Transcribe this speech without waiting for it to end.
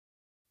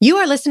You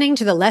are listening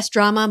to the Less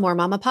Drama, More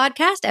Mama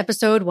podcast,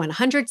 episode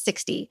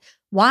 160.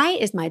 Why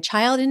is my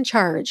child in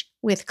charge?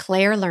 With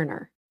Claire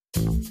Lerner.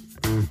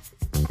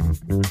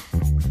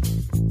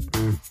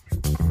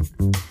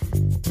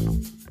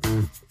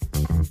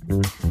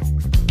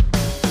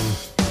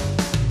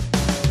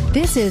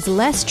 This is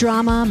Less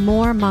Drama,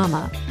 More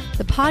Mama,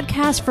 the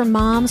podcast for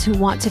moms who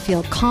want to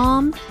feel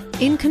calm,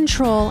 in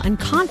control, and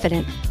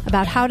confident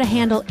about how to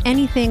handle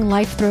anything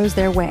life throws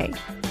their way.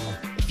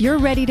 If you're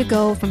ready to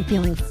go from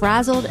feeling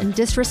frazzled and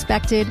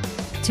disrespected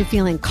to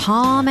feeling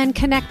calm and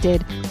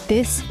connected,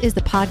 this is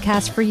the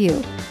podcast for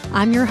you.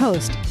 I'm your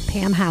host,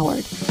 Pam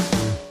Howard.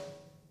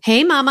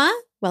 Hey, Mama.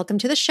 Welcome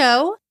to the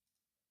show.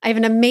 I have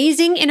an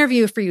amazing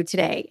interview for you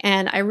today,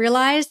 and I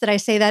realize that I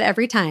say that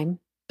every time,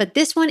 but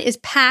this one is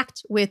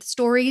packed with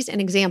stories and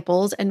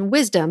examples and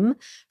wisdom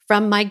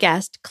from my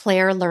guest,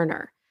 Claire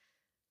Lerner.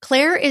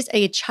 Claire is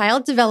a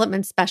child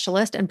development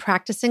specialist and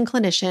practicing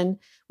clinician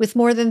with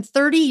more than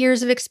 30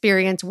 years of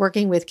experience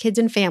working with kids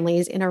and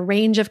families in a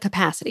range of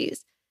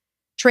capacities.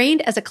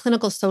 Trained as a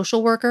clinical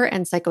social worker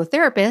and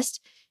psychotherapist,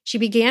 she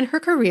began her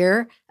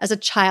career as a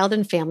child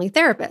and family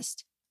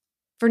therapist.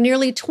 For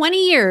nearly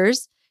 20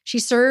 years, she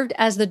served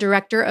as the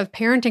director of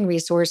parenting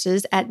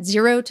resources at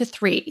 0 to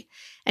 3,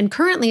 and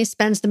currently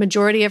spends the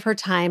majority of her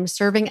time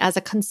serving as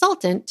a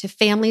consultant to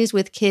families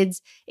with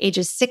kids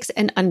ages 6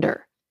 and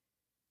under.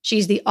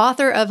 She's the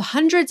author of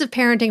hundreds of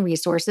parenting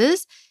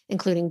resources,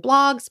 including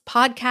blogs,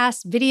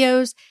 podcasts,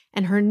 videos,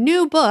 and her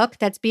new book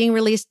that's being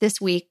released this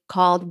week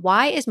called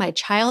Why is My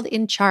Child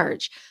in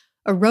Charge?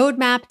 A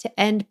roadmap to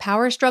end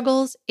power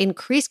struggles,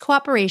 increase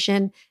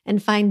cooperation,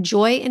 and find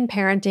joy in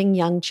parenting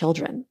young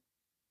children.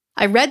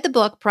 I read the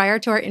book prior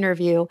to our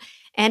interview,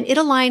 and it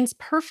aligns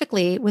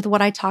perfectly with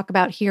what I talk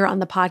about here on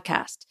the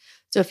podcast.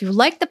 So if you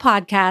like the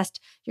podcast,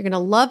 you're going to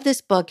love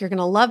this book, you're going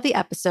to love the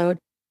episode,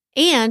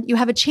 and you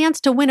have a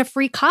chance to win a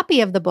free copy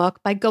of the book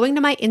by going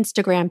to my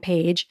Instagram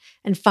page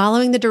and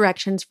following the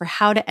directions for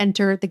how to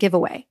enter the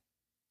giveaway.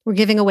 We're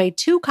giving away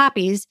 2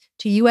 copies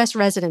to U.S.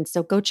 residents,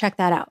 so go check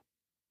that out.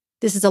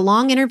 This is a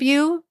long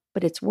interview,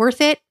 but it's worth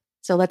it,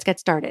 so let's get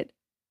started.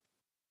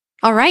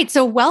 All right,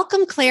 so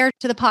welcome, Claire,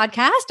 to the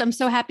podcast. I'm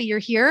so happy you're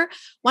here.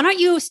 Why don't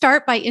you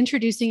start by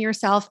introducing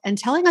yourself and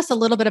telling us a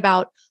little bit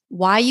about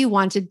why you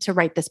wanted to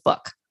write this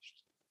book?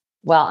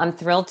 Well, I'm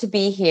thrilled to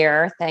be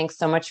here. Thanks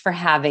so much for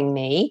having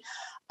me.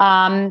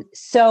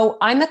 So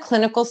I'm a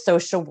clinical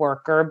social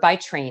worker by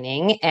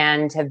training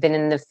and have been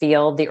in the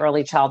field, the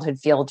early childhood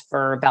field,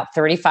 for about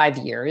 35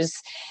 years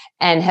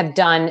and have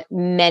done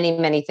many,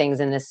 many things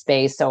in this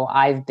space. So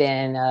I've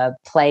been a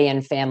play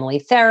and family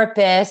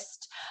therapist.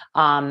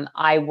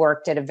 I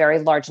worked at a very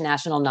large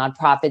national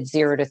nonprofit,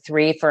 0 to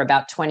 3, for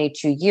about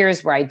 22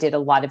 years, where I did a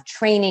lot of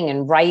training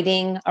and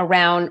writing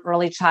around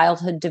early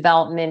childhood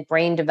development,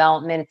 brain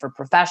development for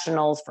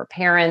professionals, for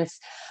parents.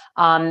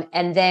 And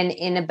then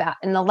in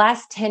the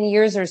last 10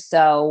 years or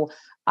so,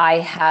 I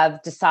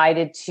have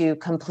decided to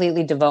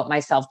completely devote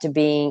myself to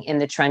being in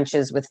the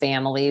trenches with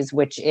families,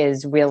 which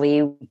is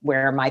really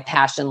where my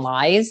passion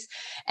lies.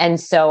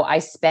 And so I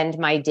spend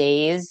my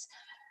days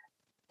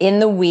in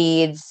the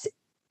weeds,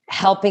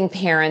 helping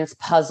parents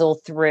puzzle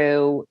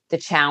through the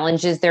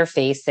challenges they're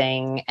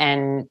facing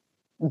and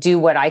do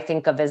what I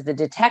think of as the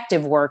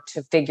detective work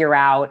to figure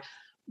out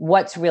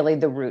what's really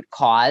the root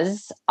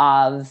cause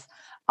of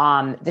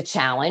the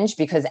challenge.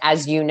 Because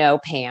as you know,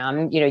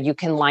 Pam, you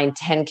can line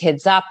 10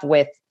 kids up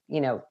with,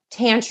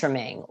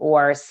 tantruming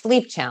or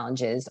sleep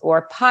challenges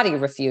or potty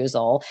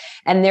refusal,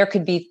 and there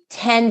could be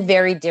 10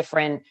 very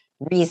different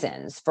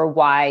reasons for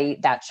why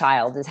that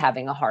child is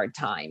having a hard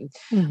time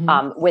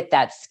with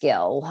that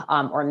skill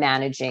or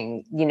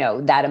managing,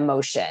 that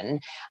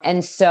emotion.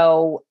 And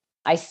so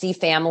I see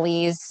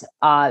families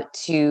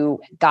to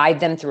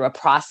guide them through a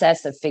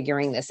process of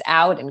figuring this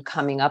out and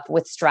coming up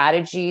with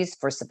strategies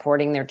for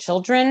supporting their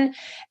children.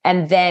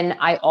 And then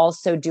I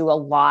also do a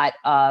lot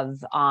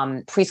of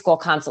preschool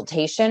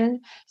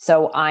consultation.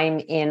 So I'm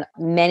in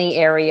many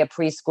area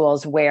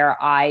preschools where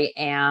I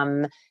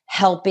am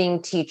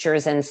helping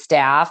teachers and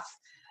staff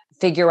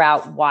figure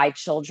out why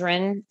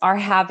children are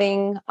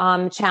having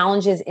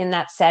challenges in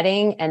that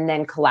setting, and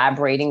then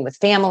collaborating with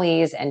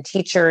families and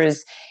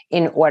teachers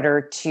in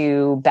order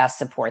to best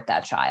support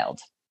that child.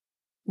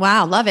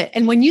 Wow, love it.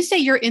 And when you say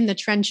you're in the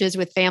trenches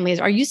with families,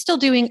 are you still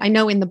doing, I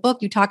know in the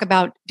book you talk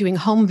about doing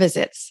home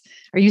visits.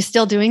 Are you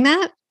still doing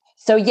that?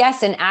 So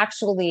yes, and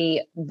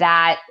actually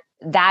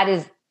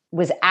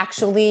was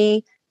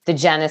actually the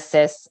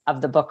genesis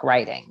of the book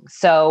writing.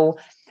 So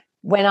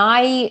when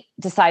I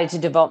decided to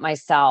devote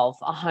myself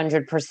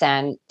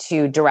 100%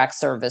 to direct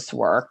service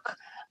work,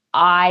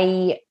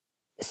 I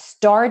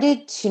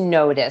started to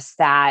notice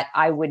that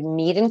I would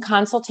meet in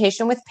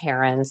consultation with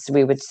parents.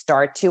 We would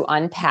start to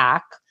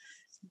unpack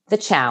the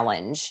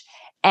challenge,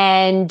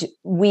 and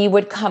we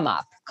would come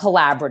up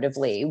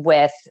collaboratively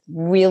with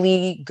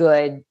really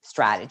good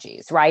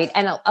strategies, right?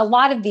 And a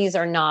lot of these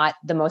are not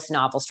the most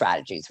novel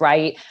strategies,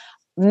 right?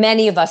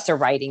 many of us are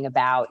writing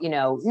about,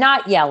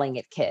 not yelling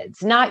at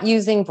kids, not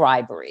using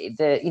bribery,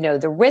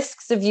 the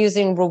risks of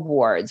using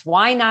rewards,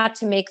 why not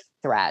to make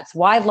threats,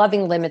 why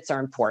loving limits are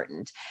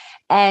important.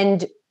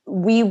 And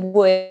we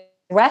would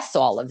address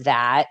all of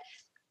that.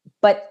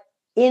 But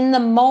in the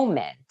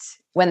moment,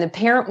 when the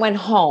parent went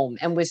home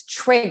and was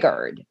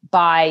triggered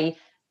by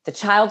the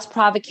child's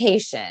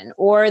provocation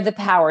or the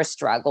power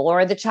struggle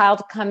or the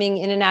child coming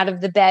in and out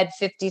of the bed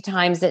 50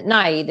 times at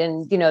night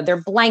and,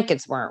 their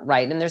blankets weren't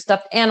right and their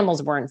stuffed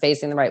animals weren't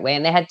facing the right way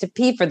and they had to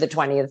pee for the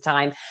 20th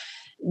time,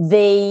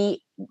 they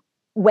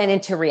went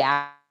into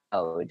react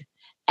mode.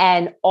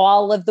 And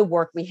all of the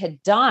work we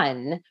had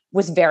done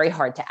was very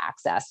hard to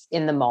access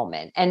in the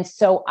moment. And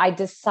so I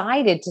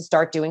decided to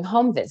start doing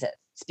home visits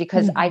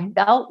because I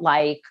felt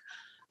like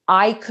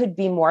I could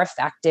be more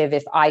effective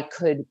if I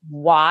could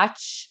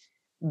watch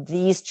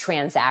these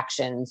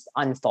transactions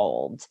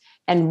unfold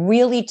and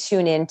really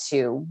tune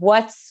into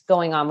what's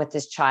going on with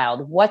this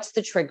child, what's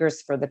the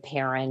triggers for the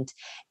parent,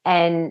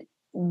 and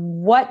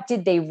what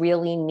did they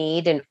really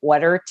need in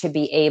order to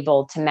be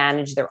able to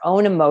manage their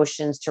own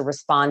emotions to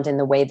respond in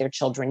the way their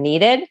children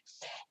needed.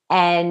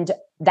 And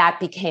that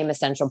became a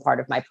central part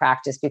of my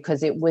practice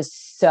because it was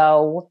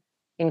so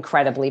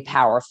incredibly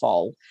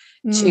powerful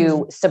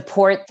to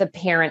support the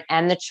parent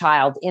and the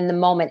child in the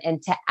moment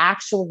and to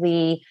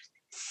actually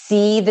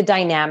see the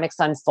dynamics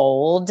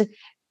unfold.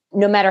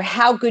 No matter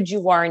how good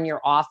you are in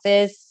your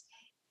office,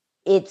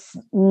 it's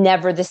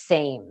never the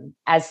same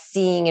as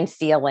seeing and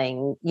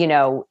feeling,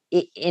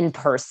 in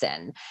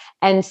person.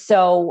 And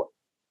so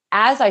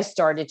as I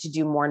started to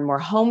do more and more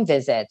home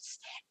visits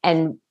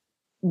and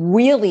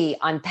really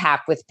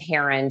unpack with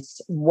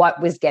parents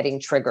what was getting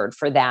triggered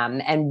for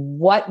them and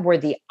what were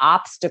the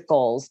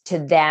obstacles to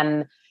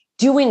them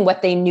doing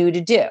what they knew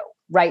to do,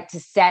 right? To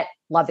set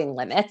loving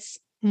limits,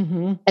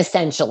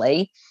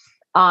 essentially.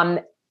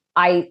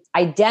 I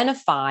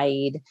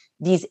identified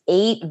these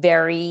 8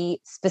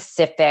 very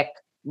specific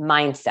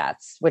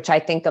mindsets, which I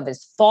think of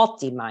as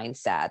faulty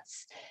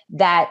mindsets,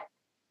 that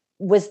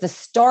was the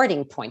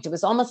starting point. It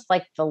was almost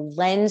like the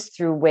lens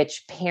through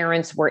which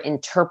parents were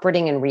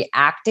interpreting and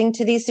reacting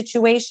to these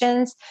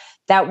situations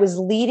that was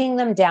leading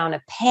them down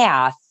a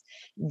path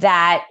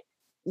that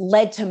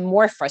led to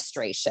more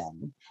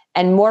frustration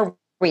and more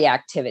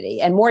reactivity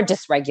and more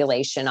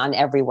dysregulation on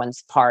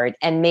everyone's part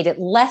and made it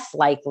less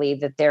likely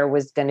that there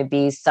was going to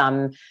be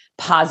some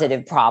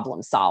positive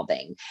problem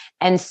solving.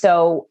 And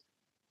so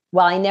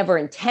while I never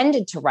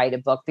intended to write a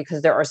book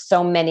because there are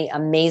so many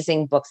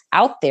amazing books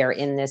out there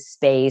in this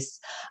space,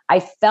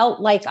 I felt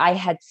like I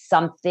had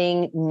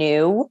something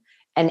new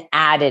and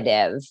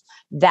additive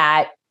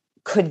that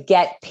could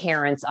get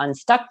parents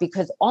unstuck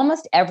because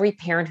almost every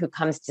parent who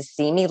comes to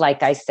see me,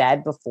 like I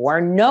said before,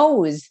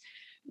 knows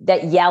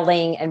that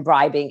yelling and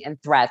bribing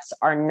and threats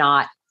are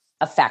not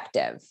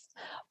effective.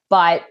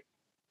 But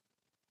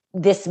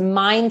this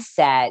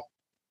mindset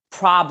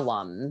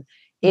problem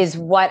is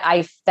what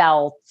I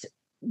felt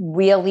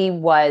really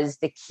was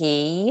the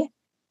key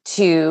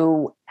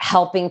to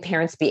helping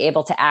parents be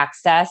able to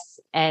access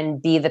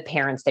and be the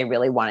parents they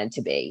really wanted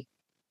to be.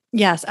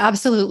 Yes,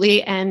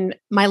 absolutely. And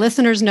my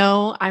listeners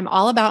know I'm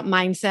all about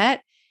mindset.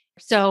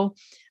 So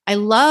I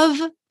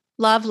love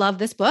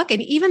this book.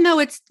 And even though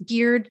it's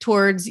geared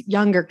towards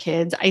younger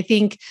kids, I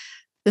think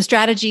the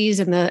strategies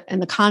and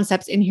the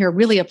concepts in here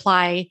really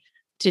apply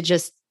to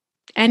just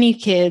any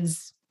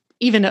kids.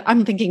 Even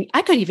I'm thinking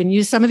I could even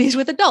use some of these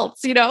with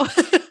adults,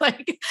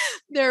 like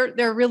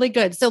they're really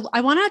good. So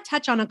I want to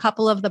touch on a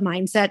couple of the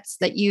mindsets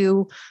that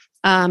you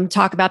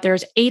talk about.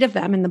 There's 8 of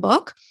them in the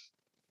book,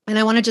 and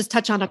I want to just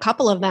touch on a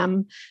couple of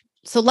them.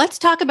 So let's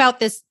talk about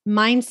this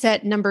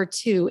mindset number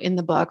 2 in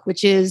the book,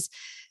 which is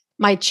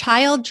my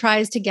child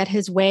tries to get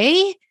his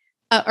way,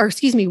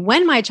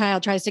 when my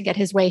child tries to get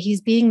his way,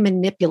 he's being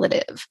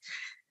manipulative.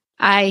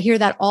 I hear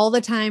that all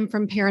the time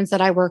from parents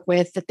that I work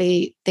with, that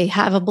they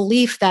have a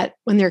belief that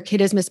when their kid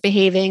is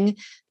misbehaving,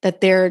 that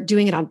they're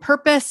doing it on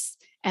purpose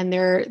and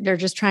they're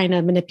just trying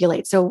to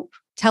manipulate. So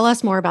tell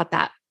us more about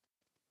that.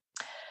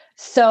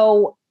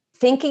 So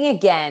thinking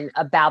again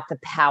about the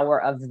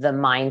power of the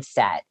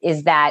mindset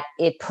is that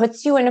it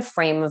puts you in a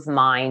frame of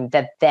mind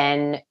that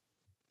then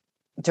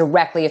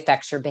directly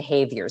affects your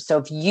behavior. So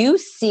if you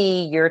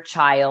see your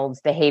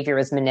child's behavior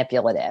as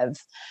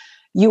manipulative,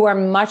 you are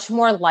much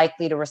more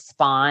likely to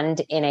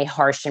respond in a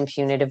harsh and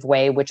punitive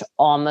way, which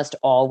almost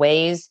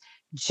always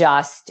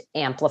just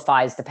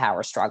amplifies the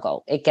power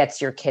struggle. It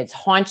gets your kids'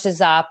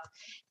 haunches up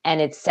and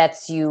it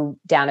sets you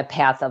down a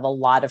path of a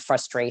lot of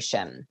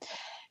frustration.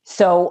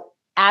 So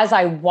as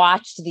I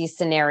watched these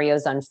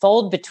scenarios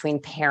unfold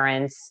between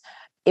parents,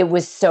 it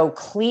was so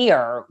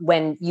clear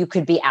when you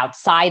could be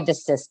outside the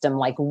system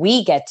like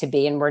we get to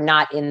be, and we're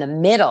not in the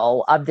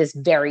middle of this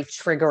very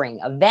triggering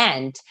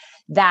event,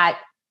 that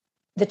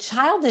the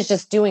child is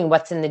just doing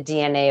what's in the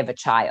DNA of a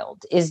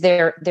child. Is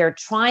they're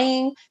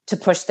trying to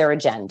push their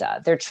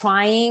agenda. They're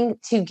trying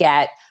to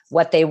get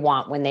what they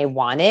want when they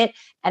want it.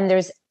 And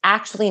there's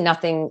actually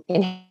nothing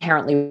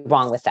inherently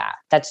wrong with that.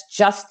 That's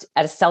just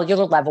at a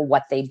cellular level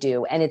what they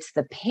do. And it's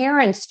the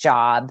parent's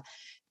job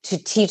to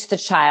teach the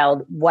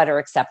child what are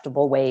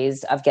acceptable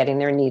ways of getting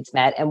their needs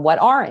met and what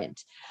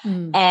aren't.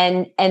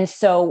 And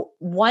so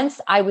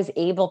once I was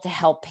able to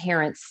help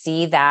parents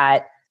see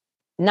that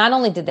not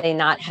only did they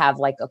not have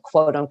like a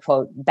quote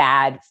unquote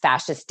bad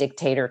fascist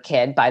dictator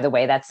kid, by the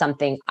way, that's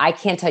something I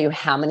can't tell you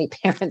how many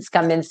parents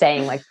come in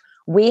saying like,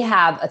 we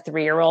have a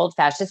 3-year-old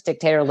fascist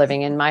dictator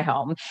living in my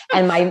home.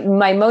 And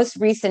my most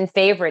recent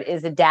favorite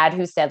is a dad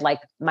who said like,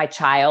 my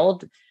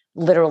child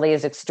literally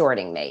is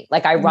extorting me.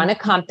 Like I run a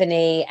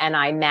company and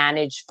I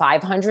manage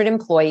 500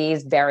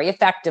 employees very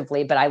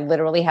effectively, but I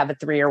literally have a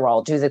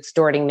 3-year-old who's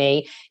extorting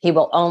me. He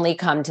will only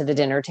come to the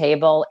dinner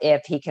table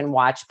if he can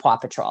watch Paw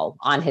Patrol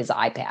on his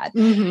iPad.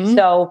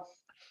 So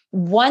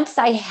once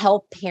I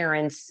help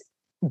parents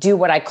do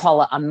what I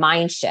call a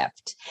mind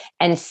shift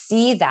and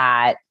see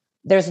that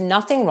there's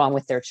nothing wrong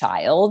with their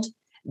child,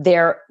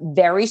 they're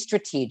very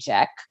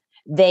strategic.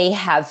 They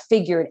have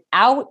figured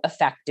out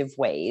effective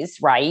ways,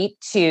 right,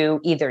 to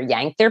either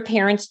yank their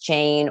parents'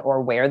 chain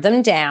or wear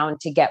them down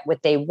to get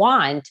what they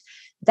want.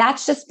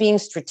 That's just being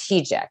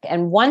strategic.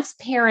 And once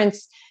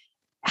parents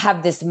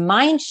have this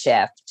mind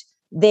shift,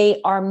 they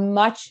are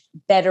much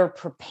better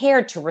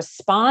prepared to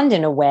respond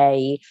in a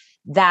way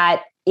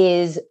that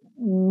is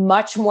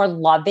much more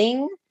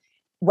loving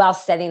while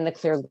setting the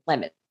clear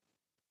limit.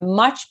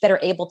 Much better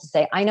able to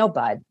say, I know,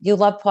 bud, you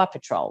love Paw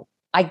Patrol.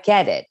 I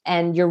get it.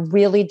 And you're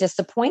really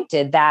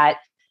disappointed that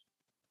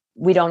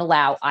we don't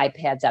allow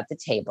iPads at the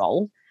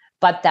table,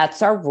 but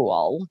that's our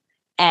rule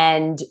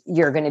and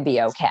you're going to be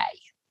okay.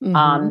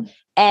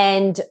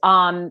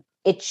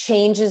 It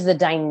changes the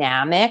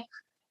dynamic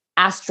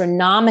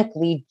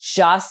astronomically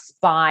just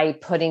by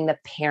putting the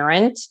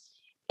parent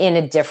in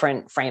a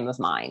different frame of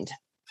mind.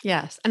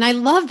 Yes. And I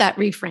love that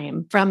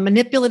reframe from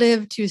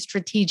manipulative to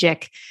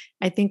strategic.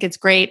 I think it's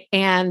great.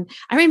 And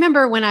I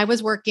remember when I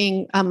was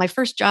working my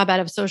first job out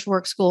of social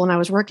work school, and I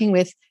was working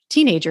with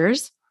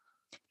teenagers,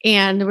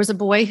 and there was a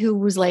boy who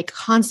was like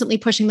constantly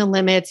pushing the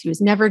limits. He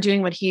was never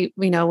doing what he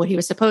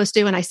was supposed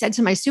to. And I said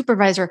to my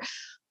supervisor,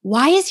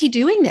 why is he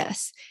doing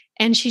this?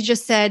 And she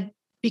just said,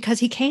 because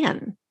he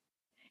can.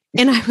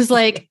 And I was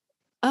like,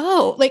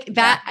 oh, like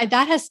that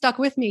has stuck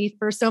with me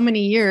for so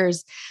many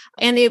years.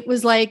 And it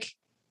was like,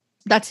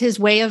 that's his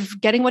way of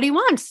getting what he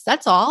wants.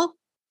 That's all.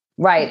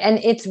 Right. And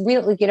it's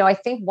really, I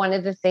think one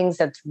of the things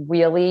that's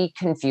really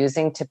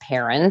confusing to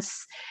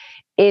parents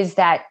is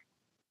that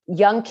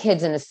young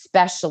kids, and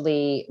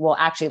especially, well,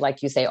 actually,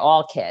 like you say,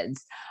 all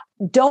kids,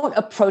 don't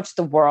approach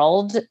the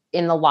world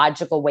in the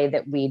logical way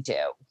that we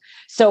do.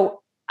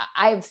 So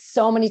I've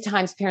so many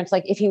times parents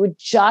like, if he would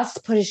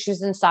just put his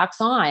shoes and socks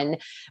on,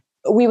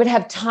 we would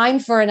have time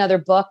for another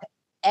book.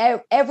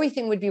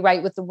 Everything would be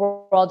right with the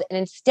world. And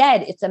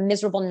instead, it's a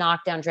miserable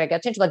knockdown, drag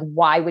out change. Like,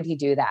 why would he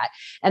do that?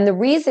 And the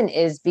reason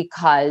is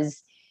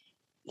because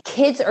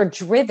kids are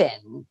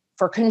driven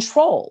for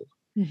control.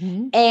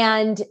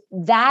 And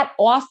that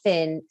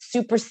often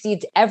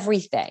supersedes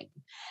everything.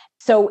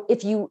 So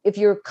if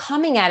you're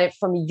coming at it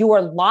from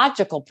your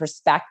logical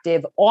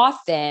perspective,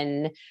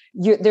 often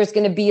there's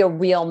going to be a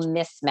real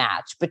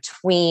mismatch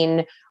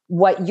between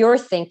what you're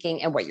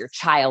thinking and what your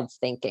child's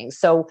thinking.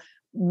 So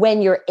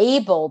when you're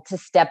able to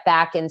step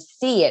back and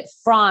see it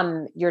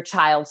from your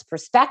child's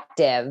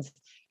perspective,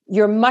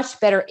 you're much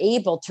better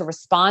able to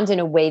respond in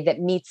a way that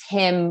meets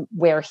him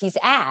where he's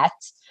at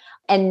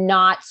and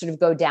not sort of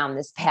go down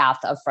this path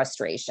of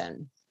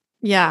frustration.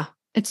 Yeah.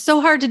 It's so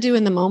hard to do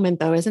in the moment,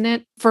 though, isn't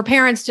it? For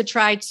parents to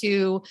try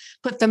to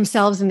put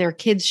themselves in their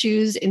kids'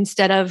 shoes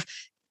instead of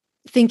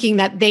thinking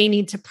that they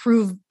need to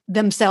prove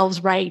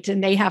themselves right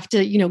and they have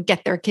to,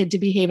 get their kid to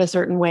behave a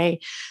certain way.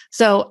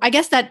 So I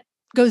guess that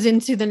goes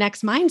into the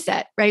next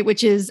mindset, right?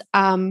 Which is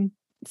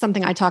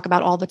something I talk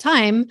about all the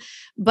time,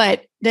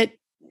 but that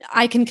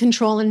I can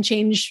control and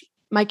change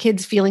my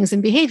kids' feelings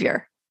and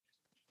behavior.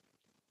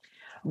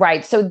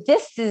 Right. So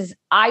this is,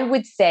 I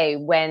would say,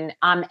 when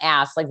I'm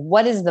asked, like,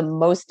 what is the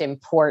most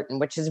important,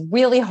 which is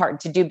really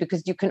hard to do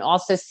because you can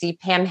also see,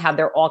 Pam, how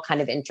they're all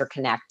kind of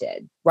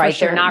interconnected, right?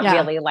 Sure, they're not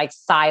really like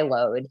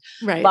siloed,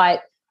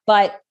 right?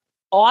 But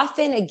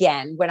often,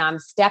 again, when I'm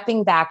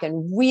stepping back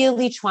and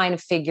really trying to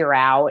figure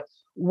out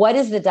what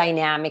is the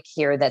dynamic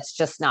here that's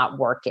just not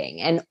working.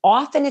 And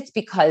often it's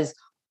because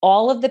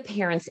all of the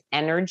parents'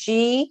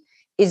 energy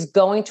is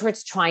going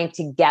towards trying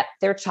to get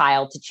their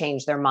child to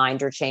change their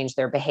mind or change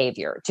their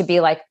behavior, to be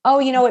like, oh,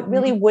 it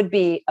really would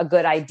be a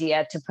good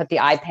idea to put the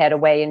iPad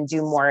away and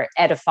do more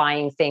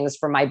edifying things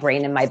for my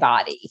brain and my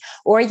body.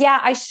 Or, yeah,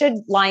 I should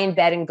lie in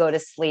bed and go to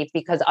sleep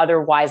because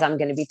otherwise I'm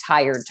going to be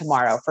tired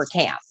tomorrow for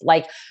camp.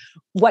 Like,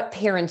 what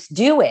parents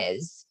do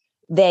is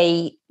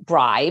they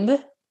bribe,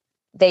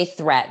 they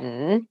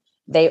threaten,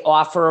 they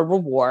offer a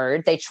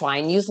reward, they try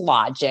and use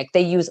logic,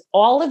 they use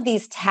all of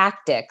these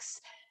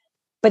tactics.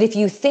 But if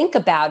you think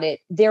about it,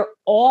 they're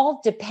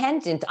all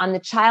dependent on the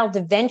child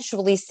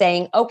eventually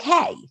saying,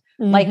 okay,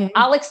 like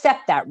I'll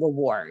accept that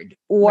reward,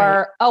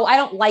 or, oh, I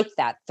don't like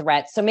that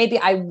threat, so maybe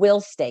I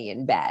will stay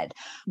in bed.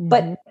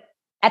 But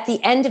at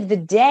the end of the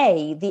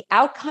day, the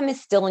outcome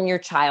is still in your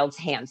child's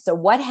hands. So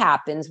what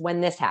happens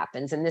when this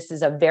happens? And this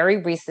is a very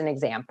recent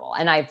example,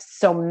 and I have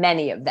so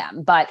many of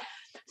them. But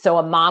so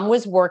a mom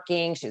was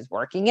working, she was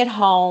working at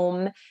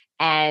home,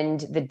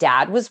 and the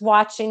dad was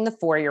watching the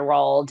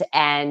 4-year-old,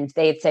 and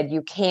they had said,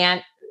 you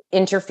can't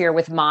interfere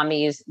with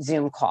mommy's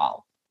Zoom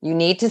call. You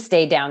need to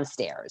stay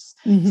downstairs.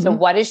 So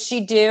what does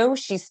she do?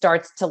 She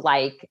starts to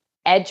like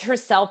edge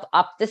herself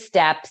up the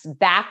steps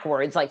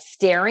backwards, like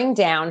staring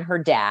down her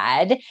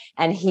dad.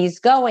 And he's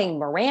going,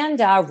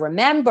 Miranda,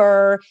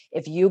 remember,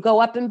 if you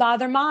go up and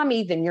bother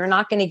mommy, then you're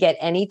not going to get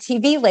any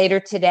TV later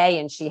today.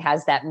 And she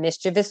has that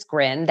mischievous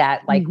grin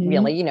that like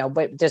really, you know,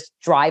 but just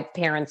drive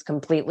parents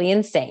completely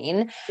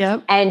insane.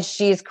 Yep. And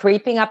she's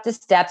creeping up the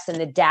steps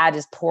and the dad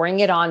is pouring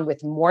it on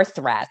with more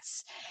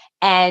threats.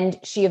 And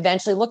she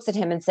eventually looks at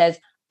him and says,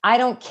 I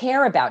don't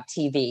care about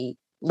TV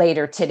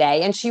later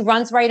today. And she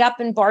runs right up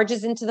and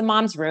barges into the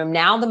mom's room.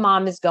 Now the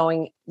mom is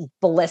going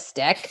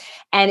ballistic,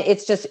 and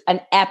it's just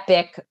an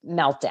epic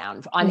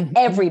meltdown on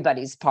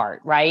everybody's part,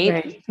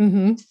 right?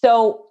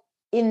 So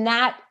in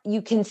that,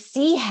 you can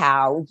see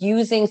how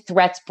using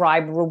threats,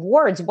 bribe,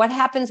 rewards, what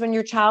happens when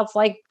your child's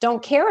like,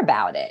 don't care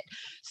about it.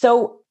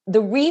 So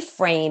the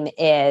reframe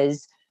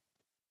is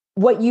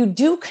what you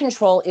do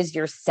control is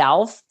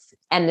yourself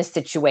and the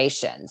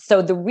situation.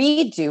 So the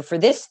redo for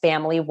this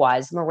family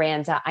was,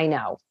 Miranda, I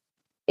know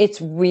it's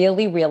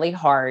really, really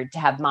hard to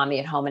have mommy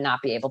at home and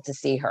not be able to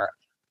see her.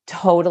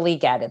 Totally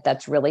get it.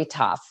 That's really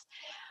tough.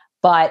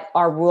 But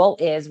our rule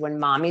is when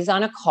mommy's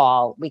on a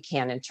call, we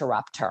can't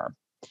interrupt her.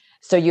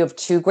 So you have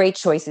 2 great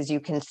choices.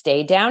 You can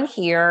stay down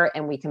here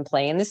and we can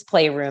play in this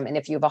playroom. And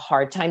if you have a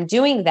hard time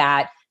doing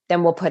that,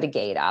 then we'll put a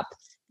gate up.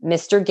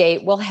 Mr.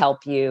 Gate will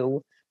help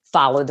you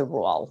follow the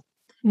rule.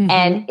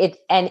 And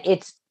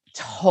it's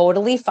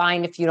totally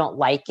fine if you don't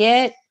like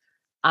it.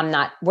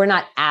 We're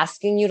not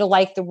asking you to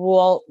like the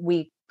rule.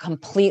 We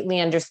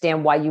completely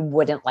understand why you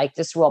wouldn't like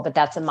this rule, but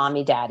that's a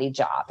mommy daddy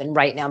job. And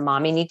right now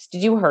mommy needs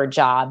to do her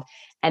job.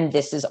 And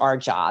this is our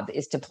job,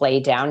 is to play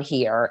down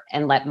here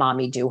and let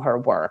mommy do her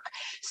work.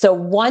 So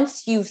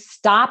once you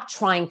stop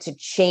trying to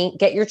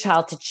get your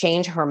child to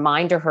change her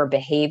mind or her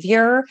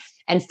behavior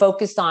and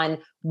focus on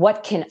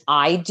what can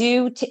I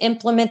do to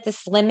implement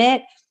this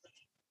limit,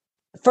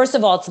 first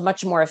of all, it's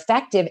much more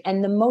effective.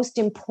 And the most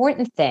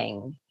important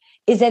thing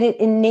is that it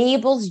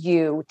enables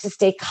you to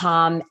stay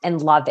calm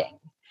and loving.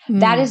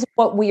 That is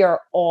what we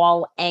are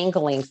all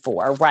angling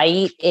for,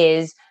 right?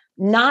 Is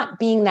not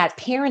being that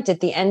parent at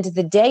the end of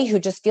the day who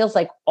just feels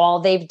like all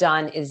they've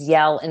done is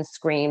yell and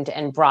screamed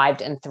and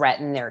bribed and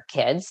threatened their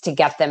kids to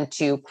get them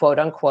to quote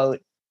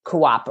unquote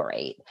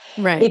cooperate.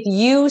 Right. If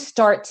you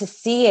start to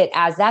see it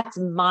as that's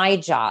my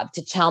job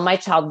to tell my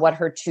child what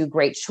her 2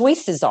 great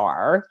choices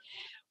are,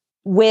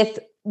 with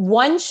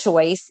one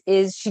choice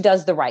is she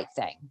does the right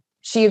thing.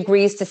 She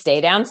agrees to stay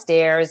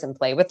downstairs and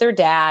play with her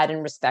dad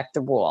and respect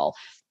the rule.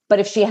 But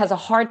if she has a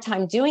hard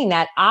time doing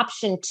that,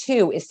 option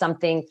 2 is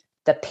something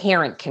the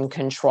parent can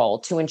control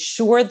to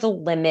ensure the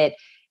limit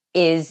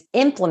is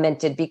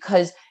implemented,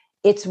 because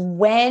it's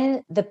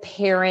when the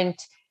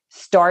parent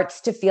starts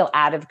to feel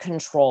out of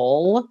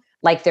control,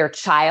 like their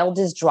child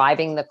is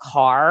driving the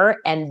car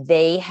and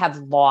they have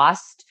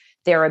lost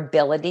their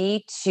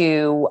ability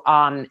to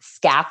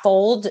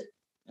scaffold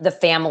the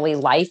family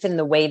life in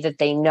the way that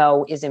they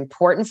know is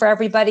important for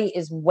everybody,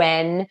 is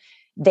when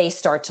they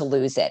start to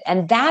lose it.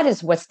 And that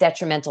is what's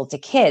detrimental to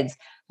kids.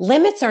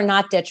 Limits are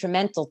not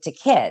detrimental to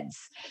kids.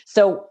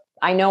 So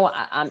I know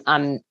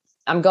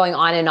I'm going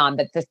on and on,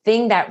 but the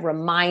thing that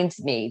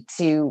reminds me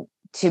to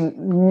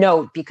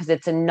note, because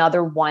it's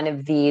another one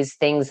of these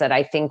things that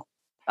I think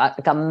like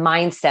a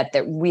mindset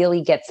that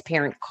really gets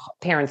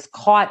parents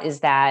caught,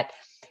 is that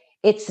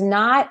it's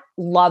not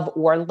love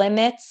or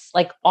limits.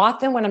 Like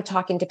often when I'm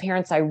talking to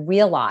parents, I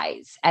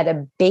realize at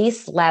a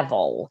base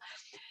level,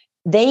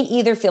 they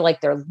either feel like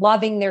they're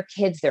loving their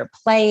kids, they're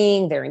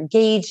playing, they're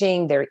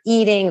engaging, they're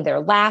eating, they're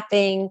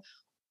laughing,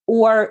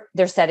 or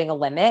they're setting a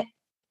limit.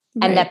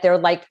 Right. And that they're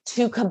like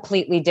 2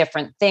 completely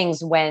different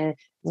things, when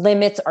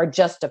limits are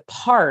just a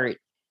part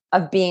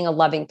of being a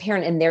loving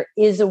parent. And there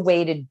is a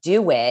way to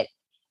do it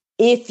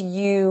if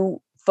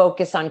you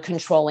focus on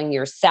controlling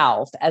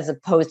yourself as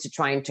opposed to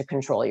trying to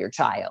control your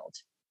child.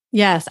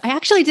 Yes. I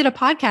actually did a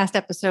podcast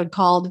episode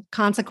called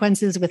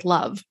Consequences with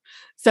Love.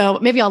 So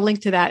maybe I'll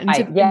link to that in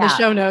the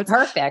show notes.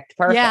 Perfect.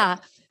 Yeah.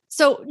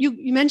 So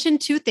you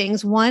mentioned 2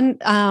 things. One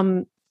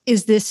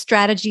is this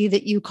strategy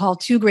that you call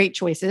 2 great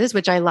choices,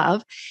 which I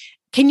love.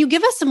 Can you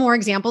give us some more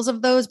examples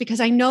of those? Because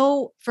I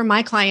know for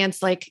my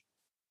clients, like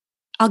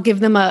I'll give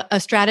them a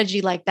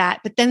strategy like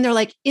that, but then they're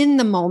like in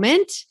the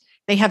moment,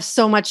 they have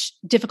so much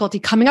difficulty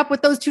coming up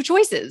with those 2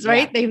 choices,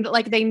 right?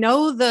 Yeah. They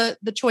know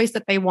the choice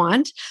that they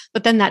want,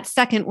 but then that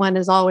second one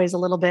is always a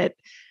little bit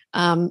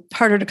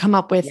harder to come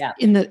up with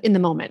in the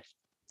moment.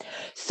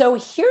 So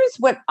here's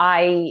what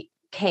I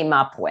came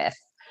up with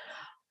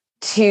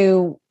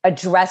to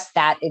address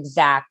that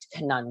exact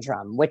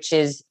conundrum, which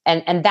is,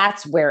 and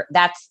that's where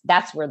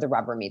the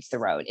rubber meets the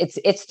road.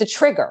 It's the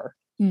trigger.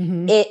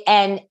 Mm-hmm.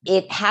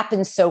 It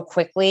happens so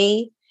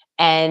quickly,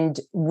 and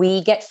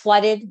we get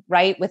flooded,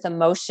 right, with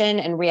emotion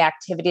and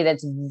reactivity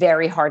that's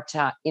very hard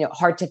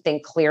to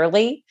think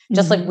clearly.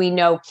 Just like we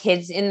know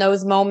kids in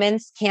those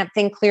moments can't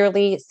think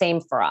clearly,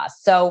 same for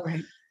us.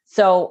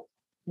 So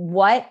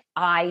what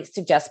I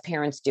suggest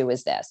parents do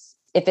is this.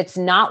 If it's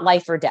not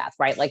life or death,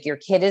 right? Like your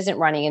kid isn't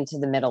running into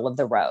the middle of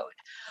the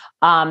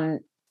road.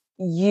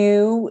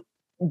 You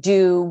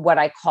do what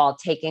I call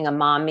taking a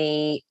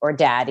mommy or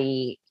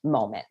daddy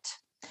moment.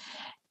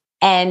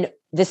 And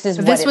this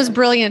was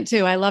brilliant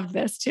too. I loved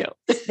this too.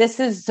 This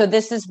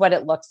is what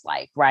it looks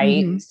like,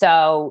 right? Mm-hmm.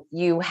 So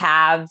you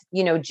have,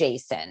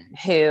 Jason,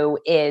 who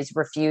is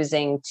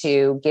refusing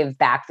to give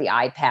back the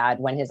iPad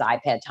when his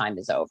iPad time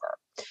is over.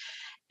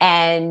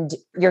 And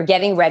you're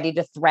getting ready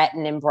to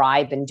threaten and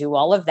bribe and do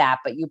all of that,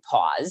 but you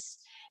pause.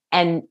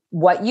 And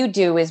what you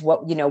do is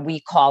what, we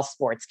call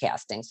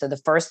sportscasting. So the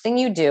first thing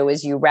you do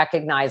is you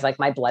recognize, like,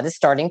 my blood is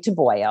starting to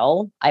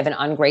boil. I have an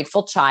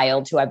ungrateful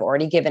child who I've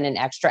already given an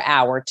extra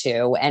hour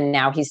to, and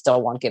now he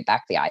still won't give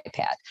back the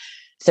iPad.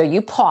 So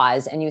you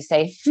pause and you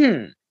say,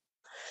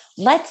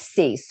 let's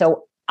see.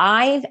 So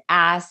I've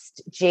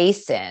asked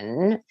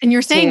Jason. And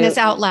you're saying this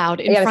out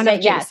loud in front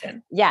of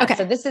Jason. Yes. Okay.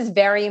 So this is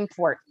very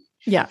important.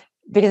 Yeah.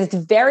 Because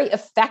it's very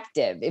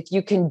effective if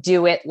you can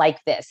do it like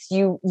this.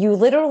 You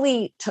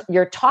literally,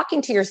 you're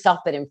talking to yourself,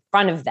 but in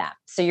front of them.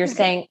 So you're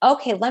saying,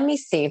 okay, let me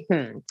see.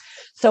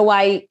 So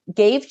I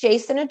gave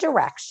Jason a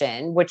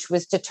direction, which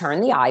was to turn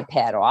the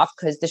iPad off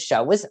because the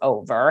show was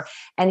over.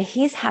 And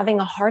he's having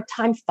a hard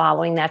time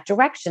following that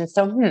direction.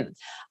 So,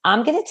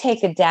 I'm going to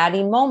take a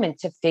daddy moment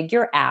to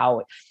figure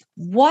out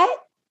what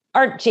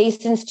are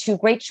Jason's two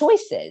great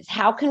choices.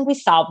 How can we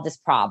solve this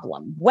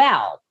problem?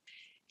 Well,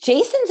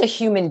 Jason's a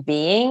human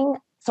being,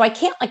 so I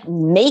can't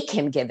make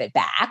him give it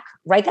back,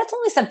 right? That's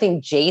only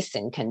something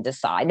Jason can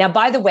decide. Now,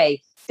 by the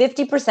way,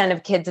 50%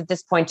 of kids at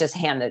this point just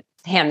hand the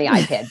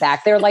iPad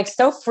back. They're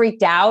so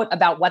freaked out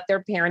about what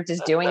their parent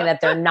is doing and that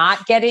they're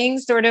not getting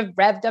sort of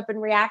revved up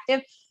and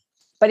reactive.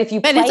 But if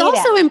you play it's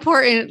also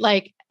important,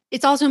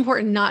 it's also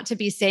important not to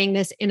be saying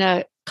this in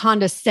a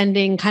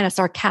condescending, kind of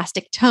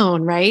sarcastic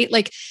tone, right?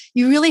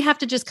 You really have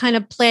to just kind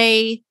of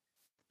play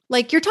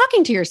like you're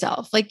talking to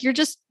yourself, like you're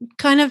just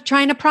kind of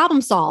trying to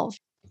problem solve.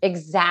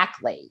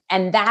 Exactly.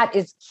 And that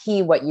is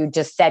key, what you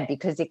just said,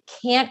 because it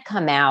can't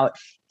come out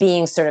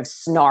being sort of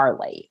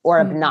snarly or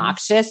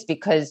obnoxious,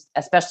 because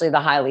especially the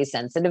highly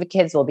sensitive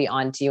kids will be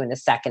on to you in a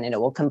second and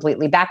it will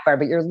completely backfire.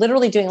 But you're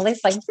literally doing at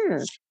least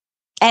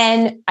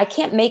And I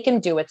can't make him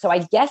do it. So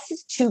I guess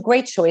his two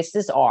great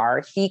choices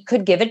are he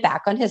could give it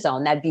back on his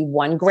own. That'd be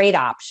one great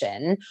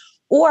option.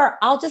 Or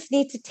I'll just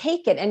need to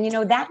take it. And,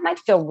 that might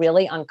feel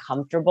really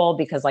uncomfortable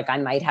because I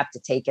might have to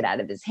take it out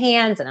of his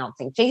hands. And I don't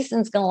think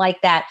Jason's going to like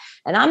that.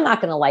 And I'm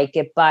not going to like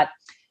it, but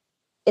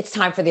it's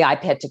time for the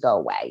iPad to go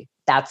away.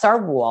 That's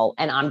our rule.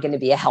 And I'm going to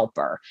be a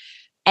helper.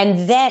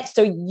 And then,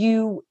 so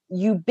you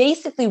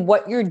basically,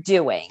 what you're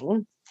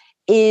doing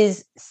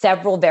is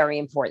several very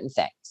important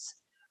things.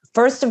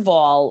 First of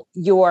all,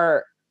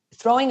 you're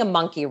throwing a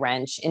monkey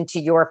wrench into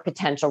your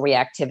potential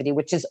reactivity,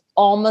 which is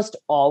almost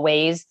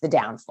always the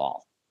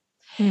downfall.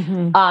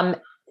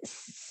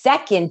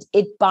 Second,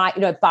 it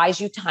buys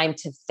you time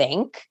to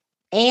think,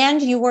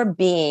 and you are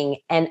being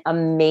an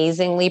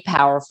amazingly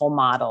powerful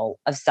model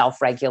of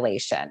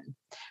self-regulation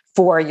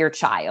for your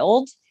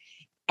child.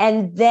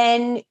 And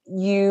then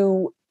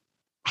you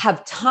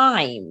have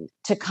time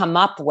to come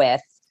up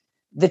with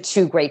the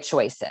two great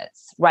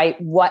choices, right?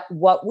 What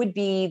would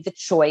be the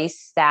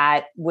choice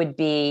that would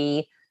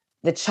be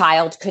the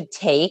child could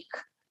take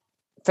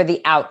for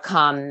the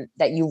outcome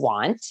that you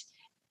want?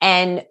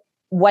 And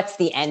what's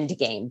the end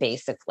game,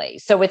 basically?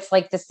 So it's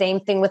the same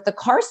thing with the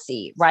car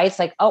seat, right? It's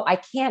I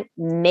can't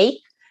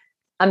make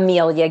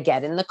Amelia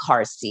get in the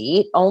car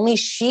seat. Only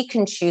she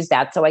can choose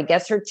that. So I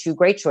guess her two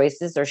great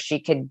choices are she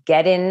could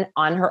get in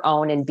on her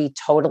own and be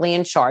totally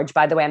in charge.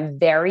 By the way, I'm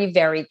very,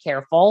 very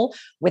careful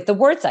with the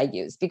words I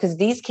use because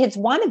these kids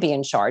want to be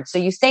in charge. So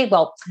you say,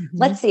 well,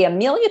 let's see,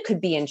 Amelia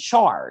could be in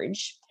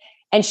charge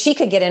and she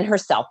could get in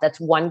herself. That's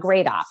one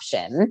great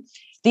option.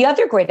 The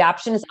other great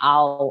option is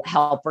I'll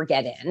help her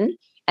get in.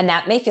 And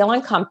that may feel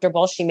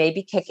uncomfortable. She may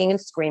be kicking and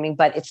screaming,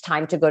 but it's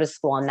time to go to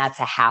school. And that's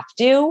a have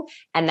to.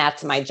 And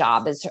that's my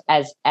job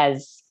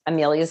as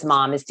Amelia's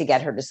mom, is to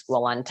get her to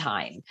school on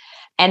time.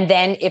 And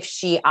then if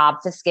she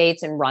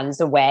obfuscates and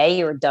runs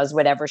away or does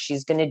whatever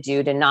she's going to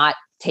do to not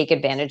take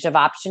advantage of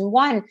option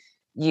one,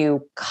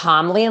 you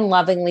calmly and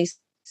lovingly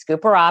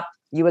scoop her up.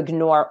 You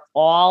ignore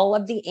all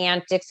of the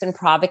antics and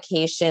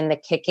provocation, the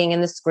kicking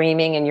and the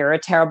screaming, and you're a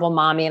terrible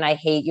mommy and I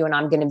hate you and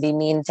I'm going to be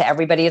mean to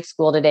everybody at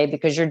school today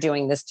because you're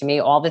doing this to me.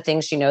 All the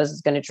things she knows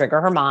is going to trigger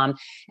her mom.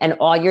 And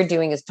all you're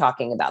doing is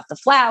talking about the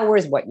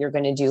flowers, what you're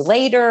going to do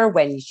later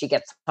when she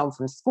gets home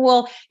from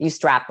school. You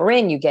strap her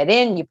in, you get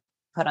in, you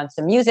put on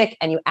some music,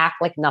 and you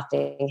act like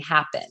nothing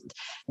happened.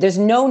 There's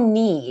no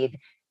need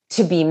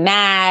to be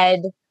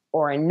mad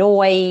or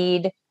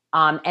annoyed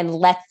and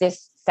let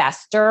this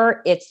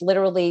fester. It's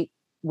literally,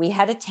 we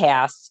had a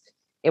task.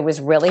 It was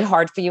really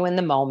hard for you in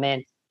the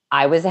moment.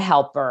 I was a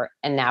helper,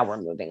 and now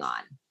we're moving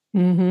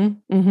on.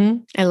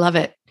 I love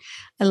it.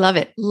 I love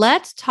it.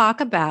 Let's talk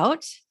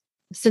about,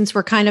 since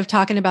we're kind of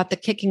talking about the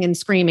kicking and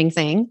screaming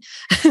thing,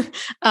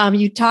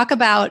 you talk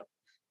about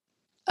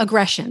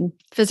aggression,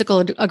 physical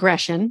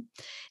aggression,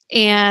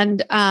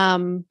 and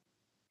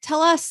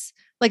tell us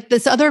like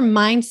this other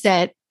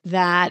mindset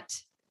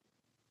that,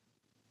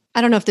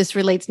 I don't know if this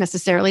relates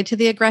necessarily to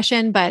the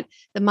aggression, but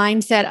the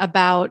mindset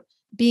about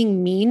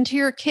being mean to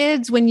your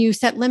kids when you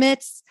set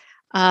limits.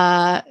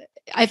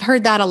 I've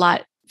heard that a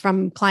lot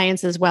from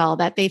clients as well,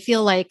 that they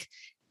feel like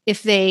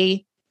if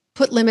they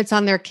put limits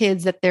on their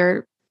kids, that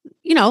they're,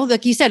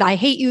 like you said, I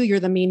hate you, you're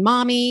the mean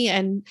mommy.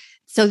 And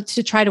so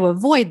to try to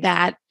avoid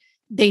that,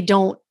 they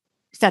don't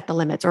set the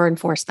limits or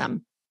enforce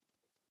them.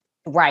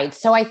 Right.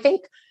 So I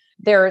think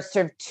there are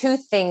sort of two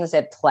things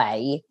at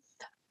play.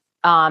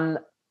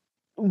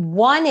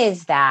 One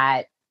is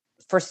that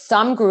for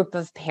some group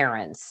of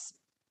parents,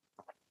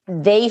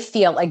 they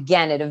feel,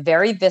 again, at a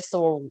very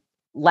visceral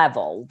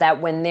level,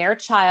 that when their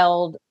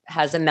child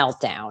has a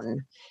meltdown,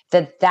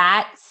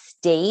 that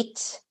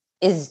state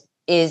is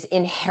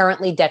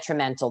inherently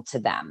detrimental to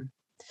them.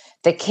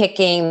 The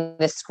kicking,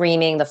 the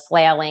screaming, the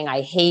flailing,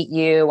 I hate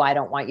you, I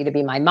don't want you to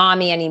be my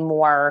mommy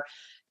anymore.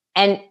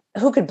 And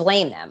who could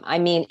blame them? I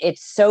mean,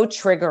 it's so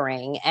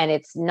triggering, and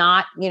it's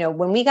not,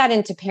 when we got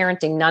into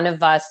parenting, none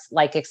of us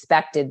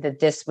expected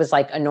that this was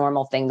a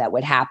normal thing that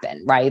would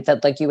happen, right?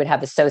 That you would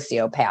have a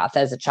sociopath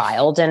as a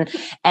child. And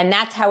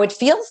that's how it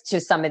feels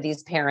to some of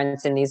these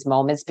parents in these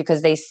moments,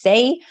 because they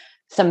say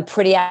some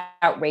pretty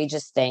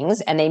outrageous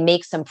things and they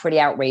make some pretty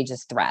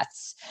outrageous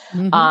threats.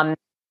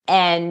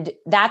 And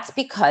that's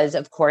because,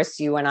 of course,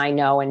 you and I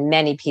know, and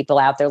many people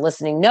out there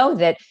listening know,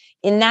 that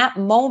in that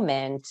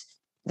moment,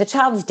 the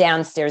child's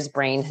downstairs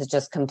brain has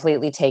just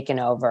completely taken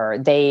over.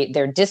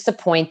 They're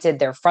disappointed,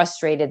 they're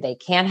frustrated, they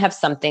can't have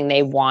something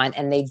they want,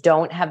 and they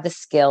don't have the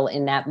skill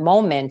in that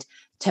moment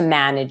to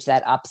manage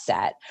that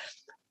upset.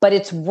 But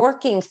it's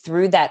working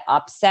through that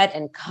upset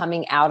and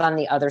coming out on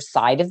the other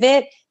side of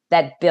it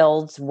that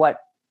builds what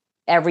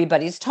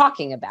everybody's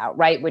talking about,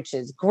 right? Which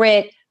is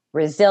grit,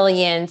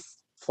 resilience,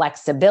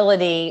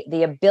 flexibility,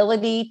 the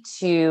ability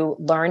to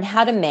learn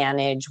how to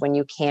manage when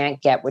you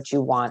can't get what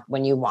you want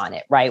when you want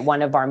it, right?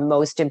 One of our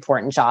most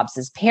important jobs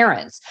as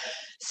parents.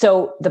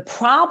 So the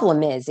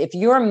problem is, if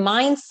your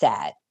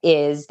mindset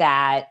is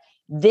that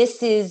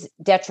this is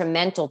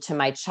detrimental to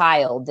my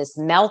child, this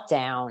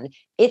meltdown,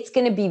 it's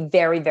going to be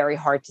very, very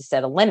hard to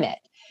set a limit,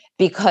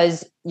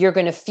 because you're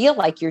going to feel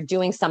like you're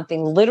doing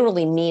something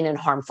literally mean and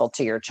harmful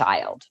to your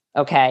child.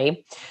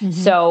 Okay.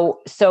 So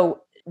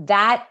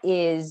that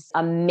is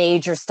a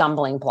major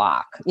stumbling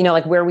block.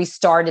 Where we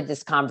started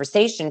this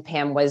conversation,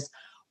 Pam, was,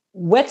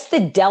 what's the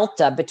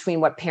delta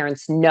between what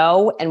parents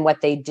know and what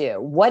they do?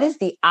 What is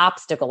the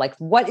obstacle?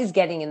 What is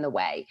getting in the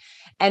way?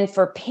 And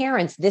for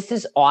parents, this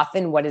is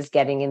often what is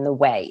getting in the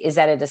way, is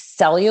that at a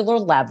cellular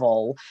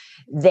level,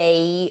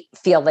 they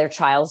feel their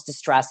child's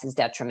distress is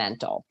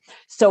detrimental.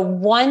 So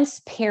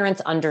once parents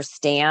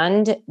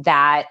understand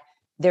that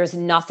there's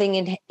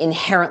nothing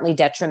inherently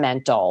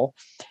detrimental,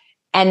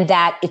 and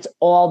that it's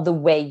all the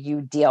way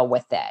you deal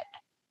with it.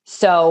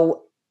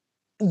 So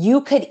you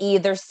could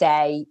either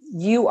say,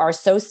 you are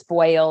so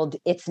spoiled,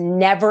 it's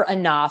never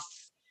enough,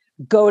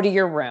 go to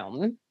your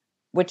room,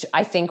 which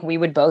I think we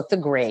would both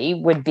agree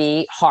would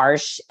be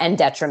harsh and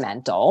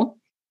detrimental.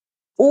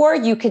 Or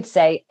you could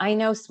say, I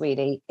know,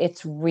 sweetie,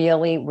 it's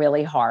really,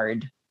 really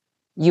hard.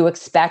 You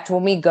expect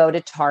when we go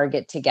to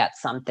Target to get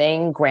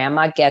something,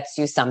 grandma gets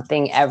you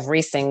something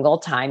every single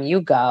time you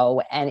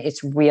go, and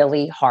it's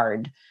really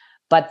hard.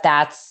 But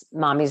that's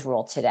mommy's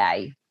rule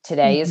today.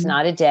 Today is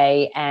not a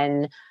day.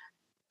 And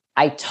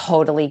I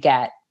totally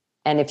get.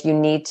 And if you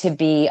need to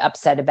be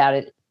upset about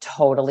it,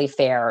 totally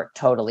fair,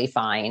 totally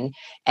fine.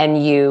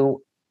 And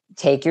you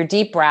take your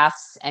deep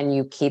breaths and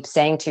you keep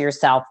saying to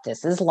yourself,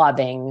 this is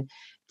loving.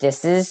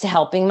 This is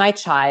helping my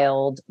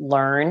child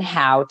learn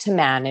how to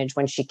manage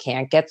when she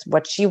can't get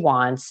what she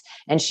wants,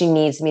 and she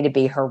needs me to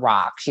be her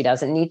rock. She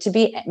doesn't need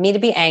me to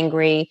be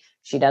angry.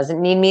 She doesn't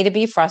need me to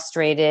be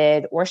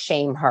frustrated or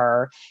shame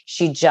her.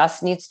 She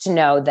just needs to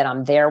know that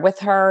I'm there with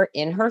her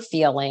in her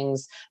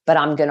feelings, but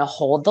I'm going to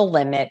hold the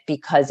limit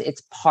because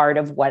it's part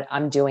of what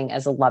I'm doing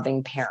as a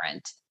loving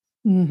parent.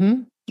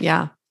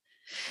 Yeah.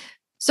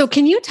 So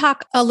can you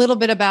talk a little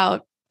bit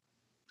about,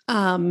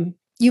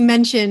 you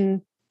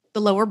mentioned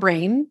the lower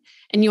brain,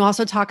 and you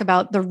also talk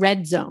about the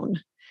red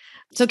zone.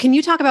 So can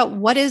you talk about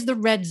what is the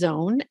red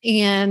zone,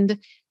 and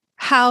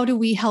how do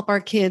we help our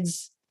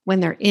kids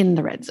when they're in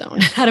the red zone?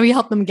 How do we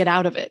help them get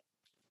out of it?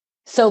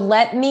 So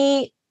let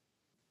me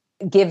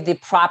give the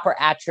proper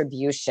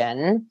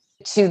attribution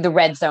to the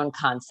red zone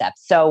concept.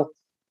 So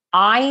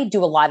I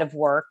do a lot of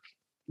work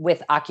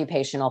with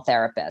occupational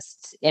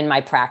therapists in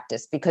my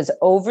practice, because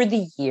over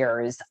the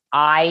years,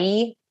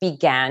 I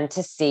began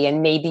to see,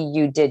 and maybe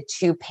you did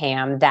too,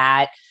 Pam,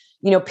 that,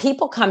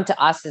 people come to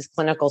us as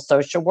clinical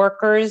social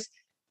workers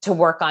to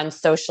work on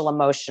social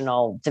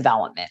emotional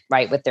development,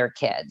 right, with their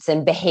kids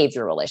and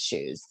behavioral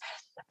issues.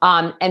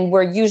 And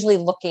we're usually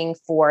looking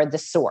for the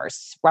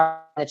source, right?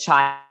 The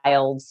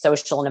child's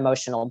social and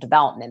emotional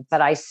development.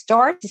 But I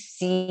start to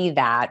see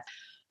that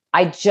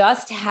I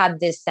just had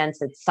this sense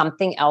that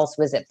something else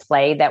was at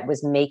play that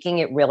was making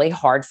it really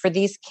hard for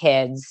these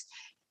kids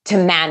to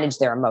manage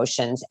their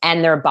emotions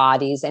and their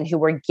bodies, and who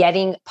were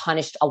getting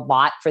punished a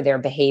lot for their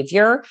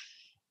behavior.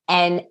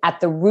 And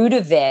at the root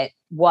of it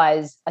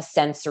was a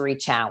sensory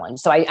challenge.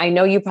 So I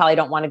know you probably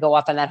don't want to go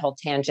off on that whole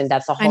tangent.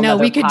 That's a whole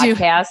nother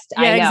podcast.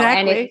 Yeah, I know.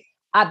 exactly.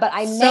 But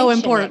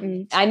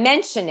I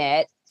mention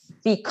it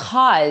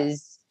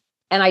because,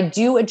 and I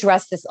do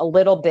address this a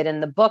little bit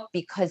in the book,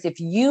 because if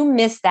you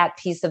miss that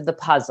piece of the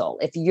puzzle,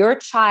 if your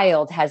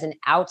child has an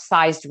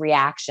outsized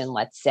reaction,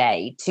 let's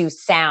say, to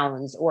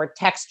sounds or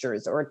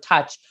textures or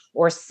touch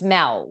or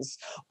smells,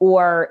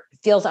 or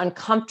feels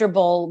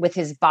uncomfortable with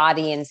his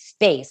body in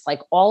space, like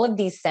all of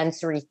these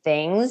sensory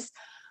things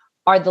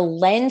are the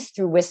lens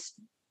through which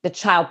the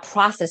child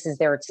processes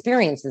their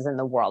experiences in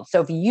the world.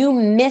 So if you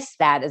miss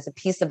that as a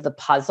piece of the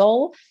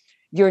puzzle,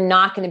 you're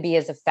not going to be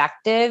as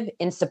effective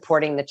in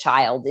supporting the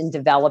child in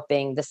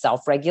developing the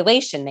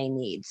self-regulation they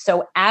need.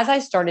 So as I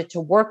started to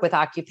work with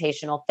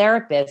occupational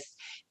therapists,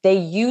 they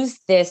use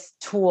this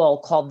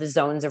tool called the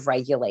zones of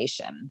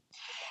regulation.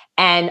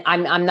 And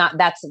I'm not,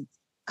 that's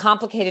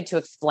complicated to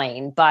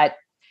explain, but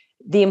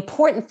the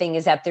important thing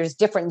is that there's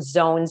different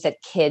zones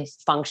that kids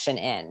function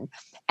in.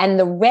 And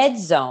the red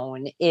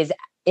zone is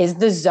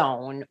the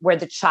zone where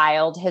the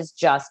child has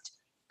just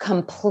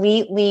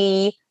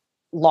completely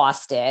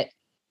lost it.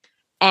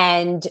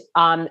 And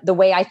the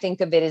way I think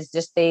of it is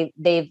just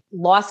they've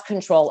lost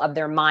control of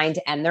their mind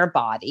and their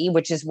body,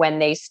 which is when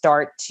they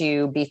start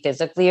to be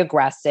physically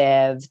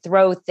aggressive,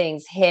 throw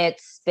things,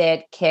 hit,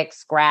 spit, kick,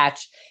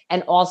 scratch,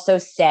 and also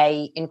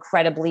say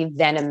incredibly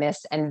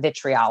venomous and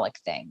vitriolic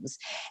things.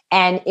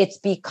 And it's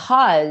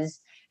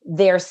because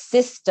their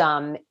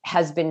system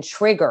has been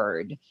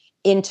triggered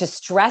into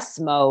stress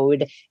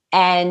mode,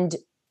 and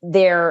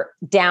their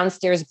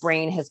downstairs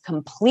brain has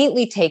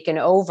completely taken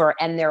over,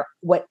 and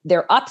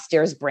their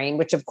upstairs brain,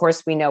 which of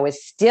course we know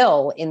is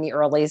still in the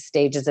earliest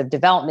stages of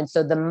development.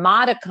 So the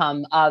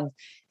modicum of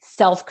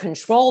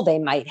self-control they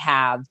might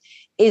have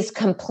is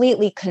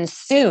completely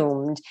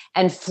consumed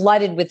and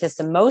flooded with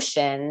this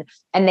emotion,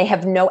 and they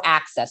have no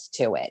access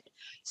to it.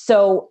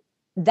 So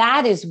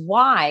that is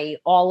why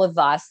all of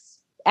us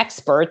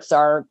experts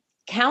are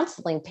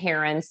counseling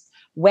parents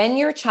when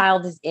your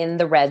child is in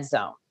the red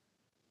zone.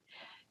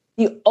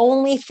 The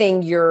only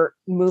thing you're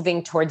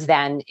moving towards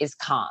then is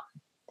calm.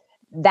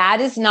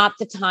 That is not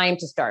the time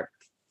to start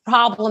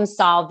problem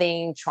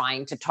solving,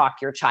 trying to talk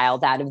your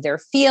child out of their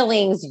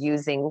feelings,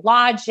 using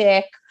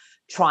logic,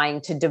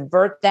 trying to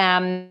divert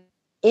them.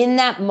 In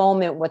that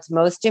moment, what's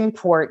most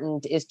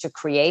important is to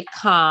create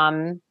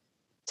calm,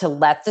 to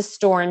let the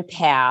storm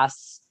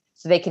pass,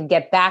 so they can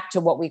get back to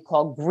what we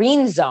call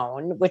green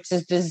zone, which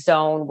is the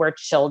zone where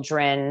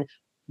children,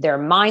 their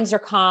minds are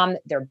calm,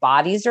 their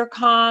bodies are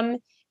calm,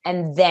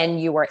 and then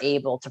you are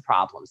able to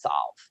problem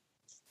solve.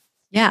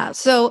 Yeah.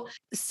 So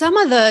some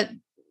of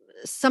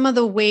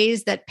the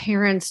ways that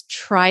parents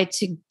try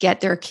to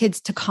get their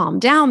kids to calm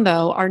down,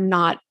 though, are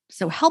not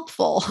so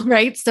helpful,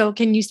 right? So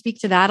can you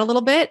speak to that a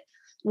little bit?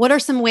 What are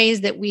some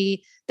ways that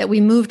we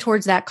move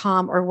towards that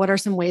calm, or what are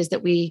some ways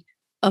that we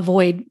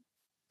avoid,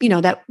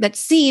 that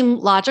seem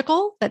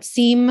logical, that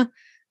seem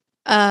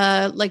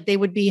like they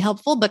would be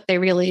helpful, but they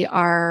really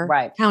are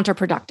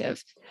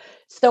counterproductive?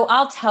 So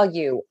I'll tell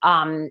you,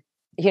 I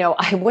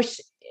wish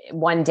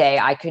one day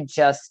I could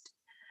just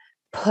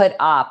put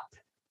up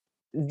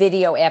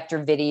video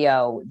after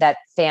video that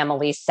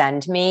families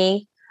send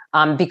me,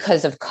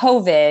 because of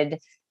COVID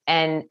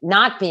and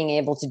not being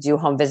able to do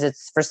home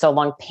visits for so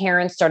long.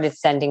 Parents started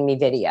sending me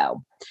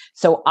video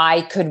so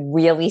I could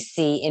really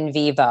see in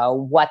vivo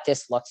what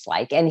this looks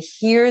like. And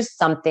here's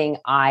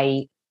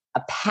a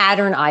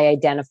pattern I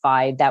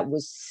identified that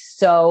was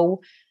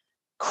so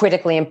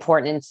critically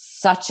important and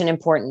such an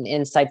important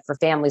insight for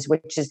families,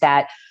 which is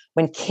that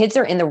when kids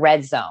are in the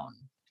red zone,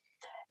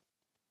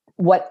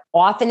 what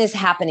often is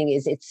happening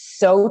is it's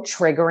so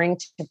triggering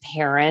to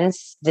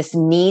parents. This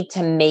need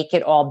to make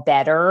it all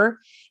better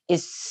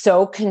is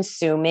so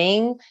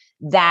consuming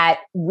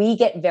that we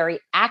get very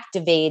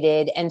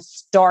activated and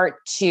start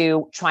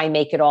to try and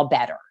make it all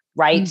better,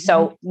 right? Mm-hmm.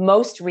 So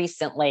most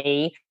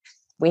recently,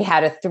 we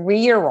had a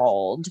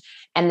 3-year-old,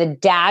 and the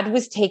dad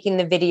was taking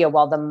the video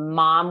while the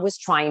mom was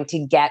trying to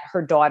get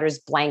her daughter's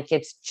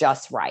blankets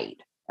just right.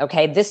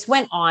 Okay. This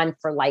went on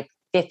for like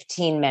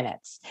 15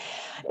 minutes.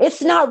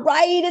 It's not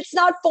right. It's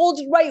not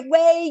folded right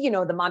way.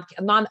 The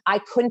mom, I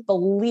couldn't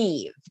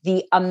believe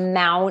the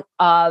amount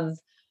of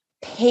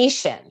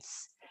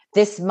patience.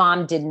 This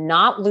mom did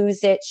not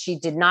lose it. She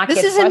did not get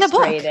frustrated. This is in the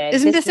book.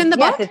 Isn't this in the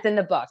book? Yes, it's in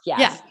the book. Yes.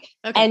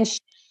 Yeah. Okay. And she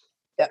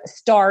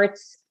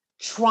starts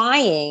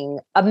trying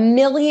a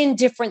million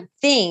different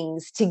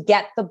things to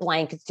get the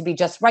blankets to be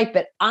just right.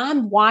 But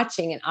I'm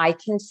watching, and I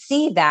can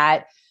see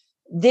that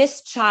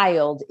this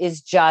child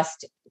is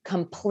just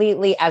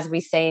completely, as we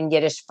say in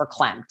Yiddish,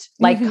 verklempt,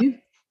 like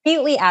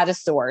completely out of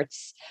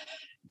sorts,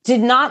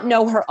 did not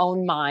know her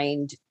own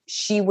mind.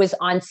 She was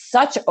on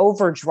such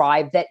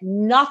overdrive that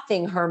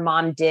nothing her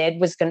mom did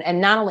was going to,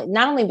 and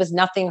not only was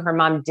nothing her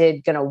mom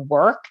did going to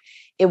work,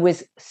 it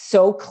was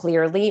so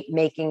clearly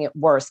making it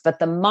worse. But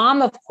the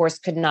mom, of course,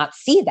 could not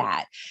see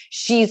that.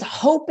 She's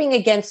hoping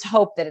against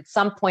hope that at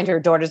some point her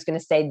daughter's going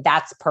to say,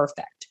 that's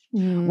perfect.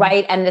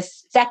 Right. And the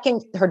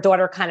second her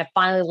daughter kind of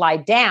finally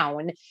lied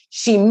down,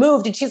 she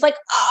moved and she's like,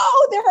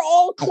 oh, they're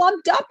all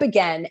clumped up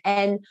again.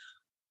 And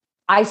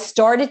I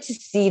started to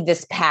see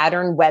this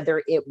pattern,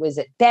 whether it was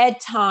at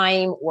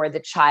bedtime or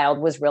the child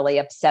was really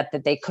upset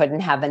that they couldn't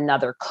have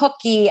another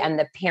cookie, and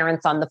the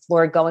parents on the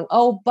floor going,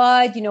 oh,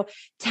 bud,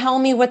 tell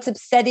me what's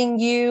upsetting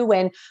you.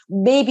 And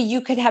maybe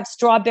you could have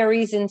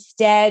strawberries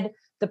instead.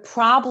 The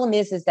problem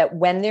is that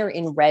when they're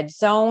in red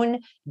zone,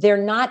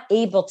 they're not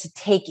able to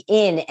take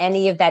in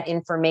any of that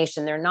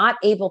information. They're not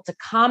able to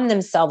calm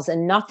themselves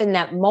enough in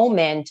that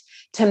moment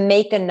to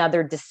make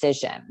another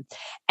decision.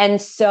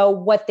 And so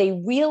what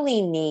they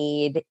really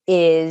need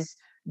is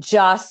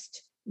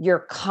just your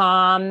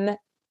calm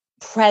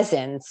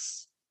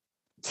presence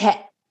to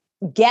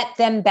get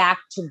them back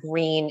to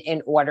green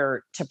in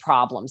order to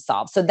problem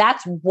solve. So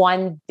that's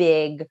one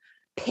big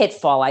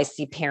pitfall I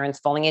see parents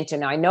falling into.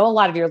 Now, I know a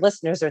lot of your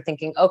listeners are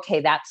thinking,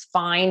 okay, that's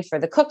fine for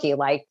the cookie.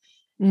 Like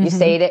you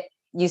say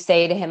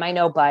to him, I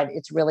know, bud,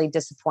 it's really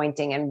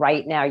disappointing. And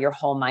right now your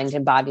whole mind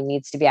and body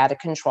needs to be out of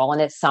control.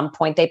 And at some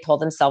point they pull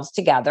themselves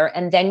together.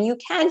 And then you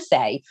can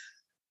say,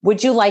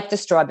 would you like the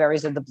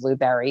strawberries or the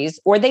blueberries?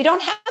 Or they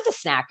don't have a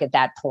snack at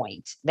that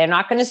point. They're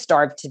not going to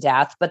starve to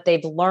death, but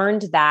they've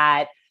learned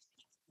that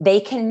they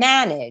can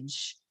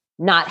manage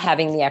not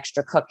having the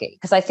extra cookie.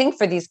 Because I think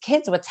for these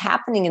kids, what's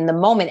happening in the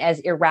moment, as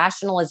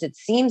irrational as it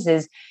seems,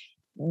 is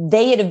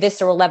they at a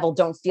visceral level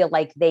don't feel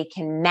like they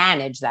can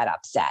manage that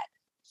upset.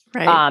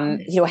 Right.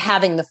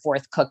 Having the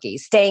fourth cookie,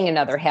 staying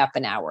another half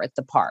an hour at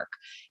the park.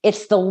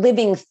 It's the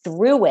living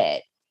through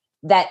it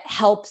that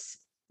helps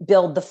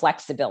build the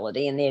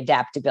flexibility and the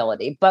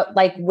adaptability. But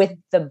like with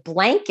the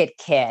blanket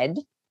kid,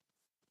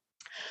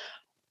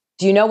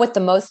 do you know what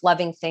the most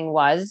loving thing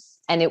was?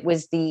 And it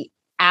was the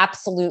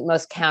absolute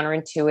most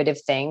counterintuitive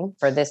thing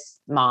for this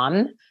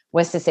mom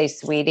was to say,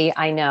 sweetie,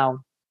 I know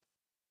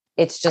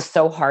it's just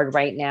so hard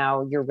right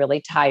now. You're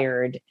really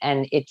tired.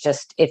 And it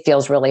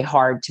feels really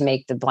hard to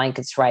make the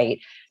blankets right.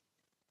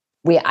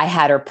 I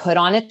had her put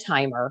on a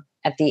timer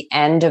at the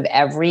end of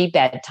every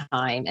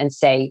bedtime and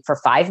say for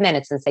 5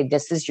 minutes and say,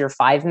 this is your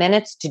 5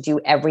 minutes to do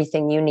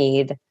everything you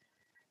need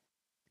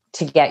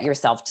to get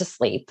yourself to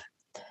sleep.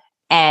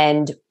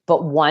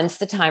 But once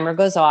the timer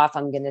goes off,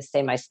 I'm going to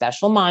say my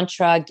special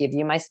mantra, give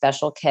you my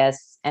special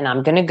kiss, and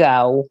I'm going to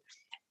go.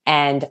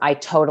 And I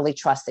totally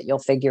trust that you'll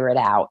figure it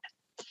out.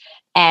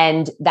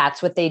 And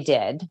that's what they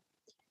did.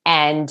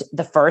 And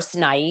the first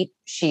night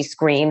she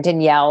screamed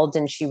and yelled,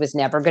 and she was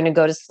never going to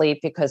go to sleep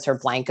because her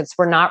blankets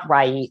were not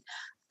right.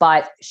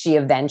 But she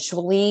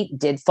eventually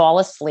did fall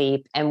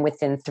asleep. And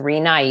within 3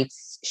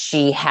 nights,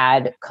 she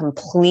had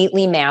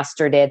completely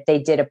mastered it. They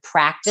did a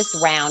practice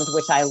round,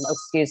 which I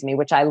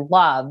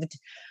loved.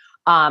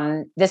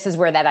 This is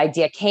where that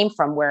idea came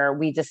from, where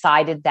we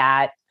decided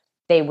that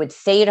they would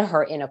say to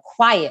her in a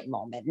quiet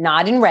moment,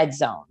 not in red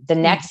zone. The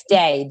next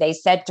day, they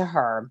said to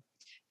her,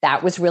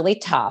 that was really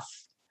tough.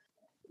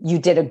 You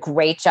did a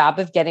great job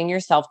of getting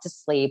yourself to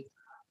sleep.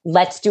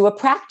 Let's do a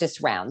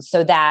practice round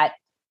so that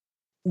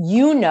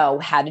you know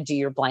how to do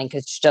your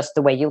blankets just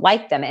the way you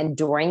like them. And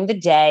during the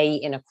day,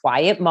 in a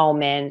quiet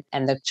moment,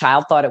 and the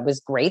child thought it was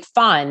great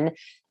fun,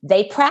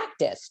 they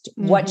practiced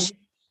what she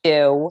would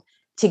do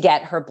to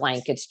get her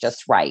blankets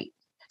just right.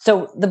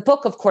 So the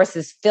book, of course,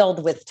 is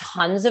filled with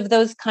tons of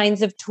those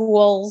kinds of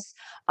tools,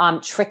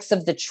 tricks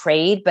of the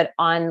trade, but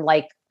on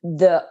like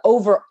the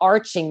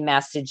overarching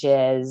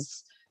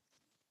messages,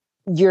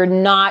 you're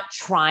not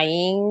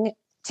trying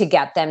to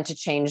get them to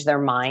change their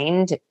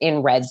mind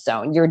in red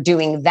zone. You're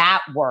doing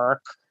that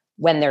work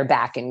when they're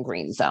back in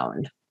green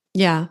zone.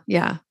 Yeah.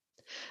 Yeah.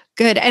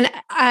 Good. And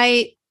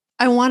I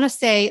want to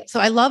say, so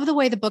I love the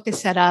way the book is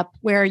set up,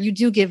 where you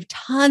do give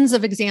tons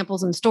of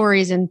examples and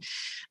stories. And,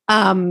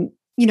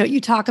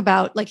 you talk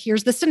about like,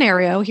 here's the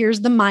scenario,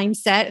 here's the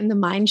mindset and the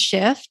mind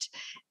shift.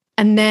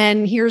 And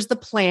then here's the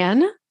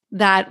plan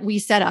that we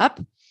set up.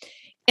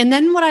 And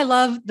then what I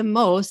love the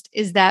most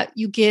is that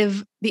you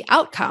give the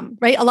outcome,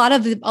 right? A lot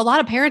of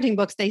parenting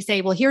books, they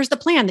say, well, here's the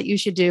plan that you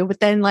should do, but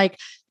then like,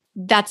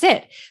 that's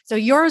it. So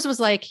yours was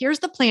like, here's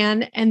the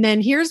plan. And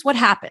then here's what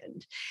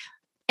happened.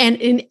 And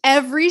in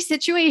every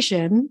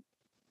situation,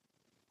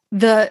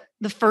 the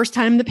first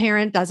time the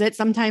parent does it,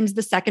 sometimes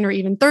the second or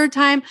even third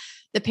time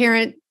the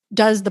parent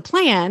does the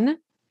plan,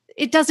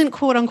 it doesn't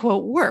quote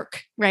unquote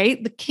work,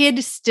 right? The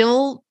kid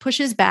still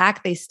pushes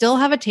back. They still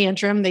have a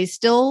tantrum. They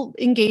still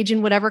engage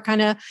in whatever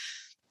kind of,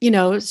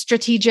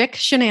 strategic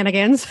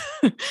shenanigans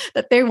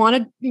that they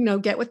want to,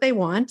 get what they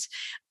want.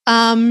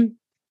 And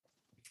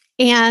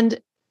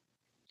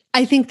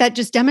I think that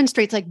just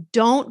demonstrates, like,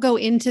 don't go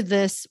into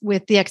this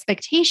with the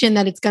expectation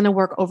that it's going to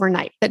work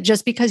overnight, that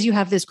just because you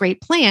have this great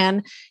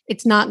plan,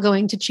 it's not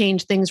going to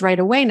change things right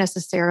away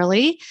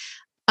necessarily.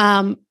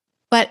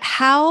 But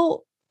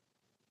how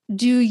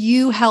do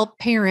you help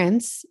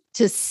parents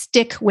to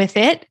stick with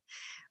it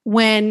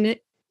when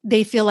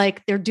they feel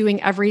like they're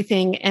doing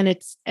everything and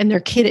their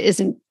kid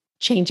isn't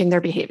changing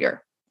their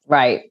behavior?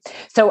 Right.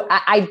 So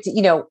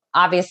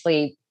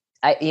obviously,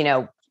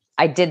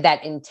 I did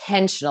that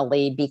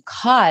intentionally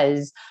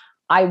because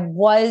I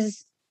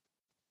was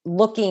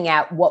looking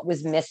at what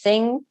was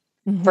missing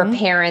for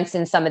parents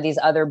in some of these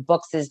other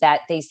books, is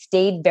that they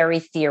stayed very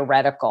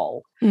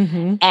theoretical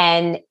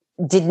and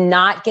did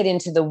not get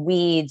into the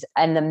weeds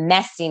and the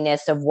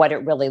messiness of what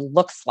it really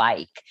looks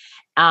like.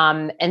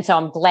 And so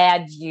I'm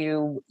glad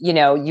you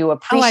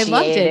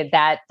appreciated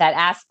that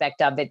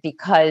aspect of it,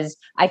 because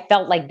I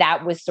felt like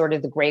that was sort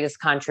of the greatest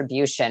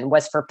contribution,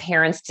 was for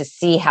parents to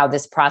see how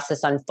this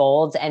process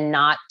unfolds and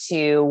not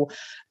to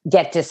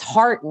get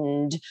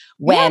disheartened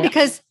when,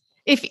 because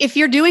if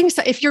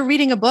you're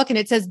reading a book and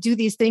it says do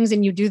these things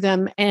and you do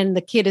them and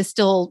the kid is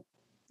still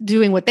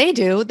doing what they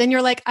do, then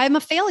you're like, I'm a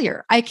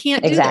failure. I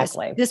can't do this.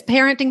 This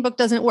parenting book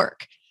doesn't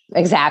work.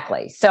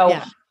 Exactly. So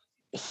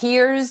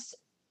here's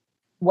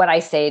what I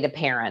say to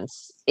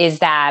parents is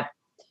that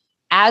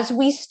as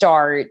we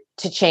start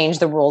to change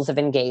the rules of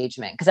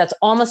engagement, because that's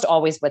almost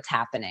always what's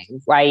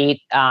happening,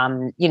 right?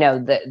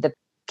 The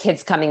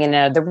kids coming in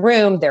the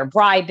room, they're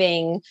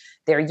bribing,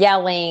 they're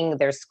yelling,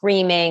 they're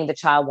screaming, the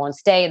child won't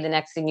stay. And the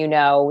next thing you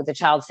know, the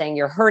child's saying,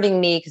 you're hurting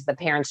me, because the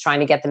parent's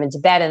trying to get them into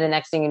bed. And the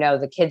next thing you know,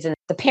 the kid's in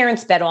the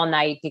parent's bed all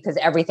night because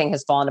everything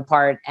has fallen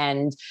apart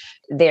and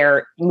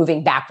they're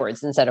moving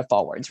backwards instead of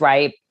forwards,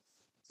 right?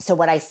 So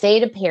what I say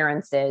to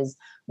parents is,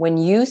 when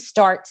you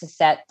start to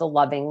set the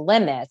loving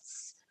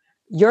limits,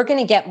 you're going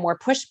to get more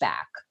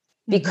pushback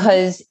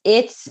because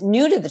it's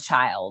new to the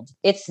child.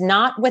 It's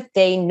not what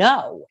they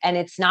know, and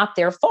it's not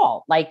their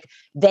fault. Like,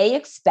 they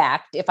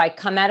expect, if I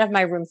come out of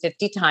my room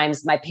 50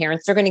 times, my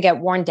parents are going to get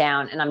worn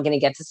down and I'm going to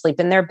get to sleep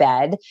in their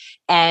bed.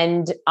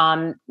 And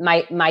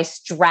my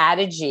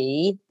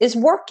strategy is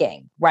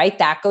working, right?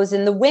 That goes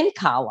in the win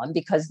column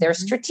because they're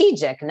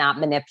strategic, not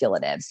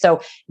manipulative.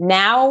 So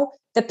now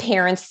the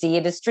parents see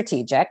it as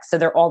strategic. So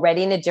they're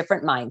already in a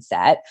different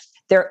mindset.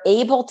 They're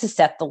able to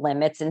set the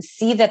limits and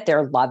see that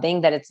they're loving,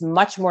 that it's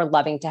much more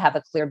loving to have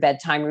a clear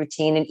bedtime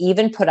routine and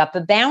even put up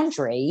a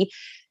boundary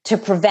to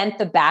prevent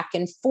the back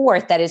and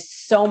forth that is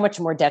so much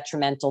more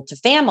detrimental to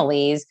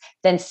families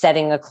than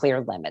setting a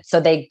clear limit.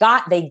 So they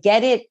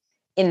get it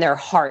in their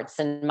hearts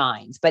and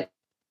minds, but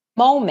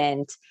the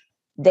moment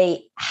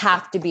they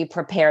have to be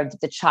prepared that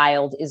the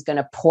child is going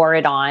to pour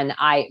it on.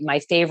 My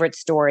favorite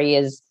story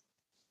is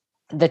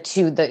the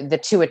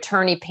two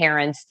attorney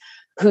parents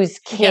whose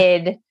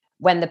kid,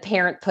 when the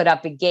parent put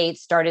up a gate,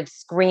 started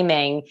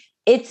screaming,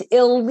 "It's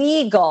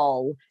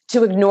illegal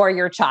to ignore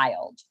your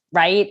child,"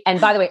 right? And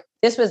by the way,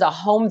 this was a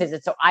home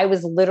visit. So I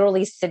was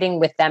literally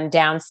sitting with them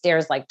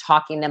downstairs, like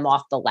talking them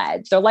off the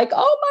ledge. They're like,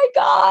 "Oh my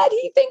God,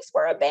 he thinks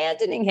we're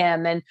abandoning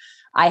him." And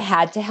I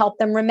had to help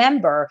them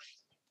remember,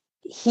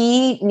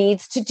 he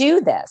needs to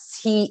do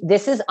this.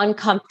 This is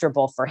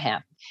uncomfortable for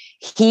him.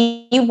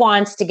 He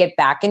wants to get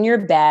back in your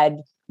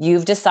bed.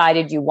 You've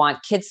decided you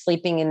want kids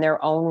sleeping in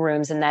their own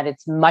rooms, and that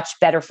it's much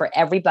better for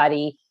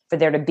everybody for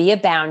there to be a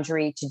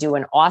boundary, to do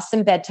an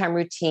awesome bedtime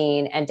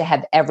routine, and to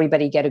have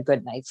everybody get a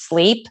good night's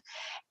sleep.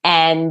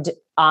 And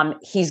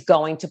he's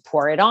going to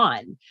pour it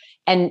on.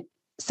 And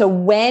so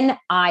when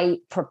I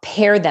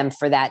prepare them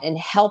for that and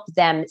help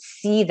them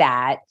see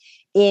that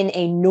in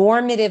a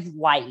normative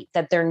light,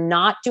 that they're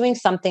not doing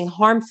something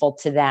harmful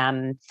to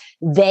them,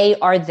 they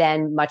are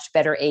then much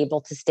better able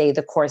to stay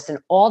the course. And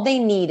all they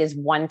need is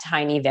one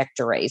tiny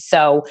victory.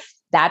 So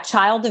that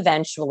child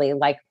eventually,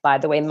 like, by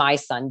the way, my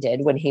son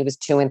did when he was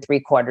 2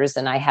 3/4,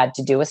 and I had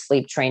to do a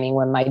sleep training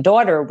when my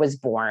daughter was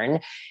born,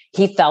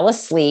 he fell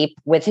asleep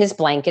with his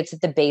blankets at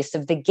the base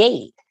of the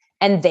gate.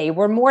 And they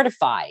were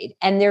mortified.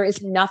 And there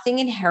is nothing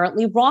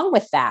inherently wrong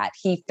with that.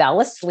 He fell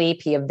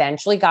asleep. He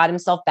eventually got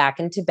himself back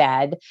into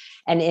bed.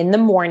 And in the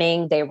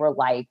morning, they were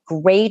like,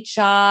 "Great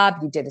job.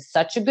 You did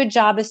such a good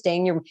job of staying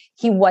in your room."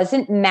 He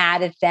wasn't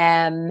mad at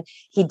them.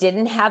 He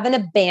didn't have an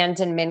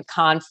abandonment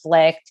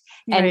conflict.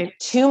 Right. And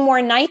 2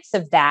 more nights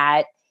of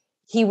that,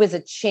 he was a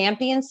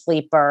champion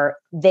sleeper.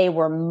 They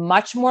were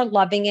much more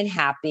loving and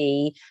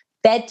happy.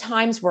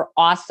 Bedtimes were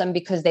awesome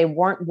because they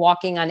weren't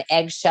walking on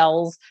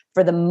eggshells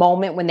for the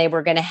moment when they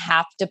were going to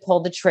have to pull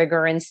the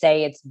trigger and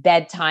say it's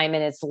bedtime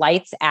and it's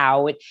lights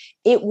out.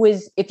 It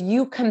was, if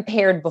you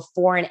compared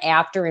before and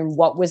after and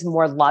what was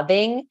more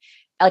loving,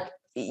 like,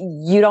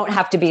 you don't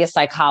have to be a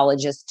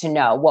psychologist to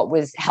know what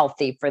was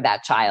healthy for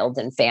that child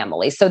and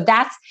family. So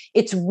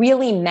it's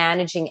really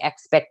managing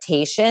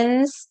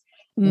expectations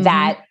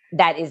that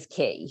is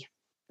key.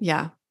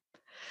 Yeah.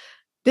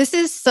 This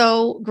is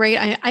so great.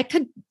 I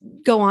could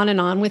go on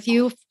and on with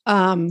you,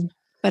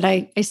 but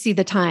I see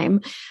the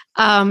time.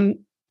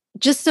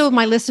 Just so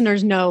my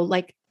listeners know,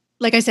 like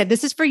I said,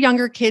 this is for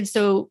younger kids.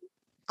 So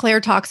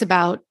Claire talks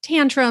about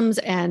tantrums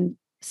and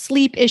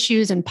sleep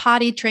issues and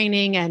potty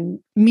training and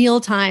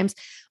meal times,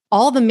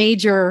 all the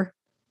major,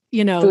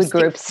 food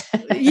groups.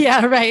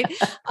 Yeah, right.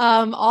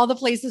 All the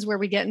places where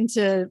we get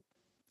into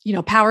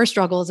power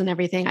struggles and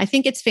everything. I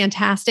think it's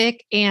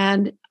fantastic.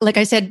 And like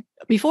I said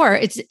before,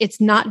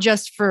 it's not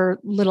just for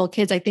little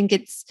kids. I think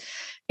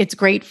it's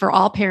great for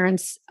all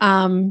parents.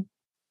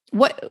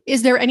 What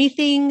is there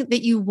anything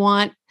that you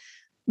want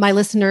my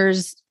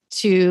listeners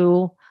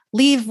to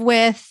leave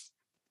with?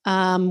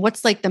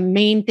 What's like the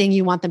main thing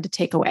you want them to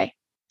take away?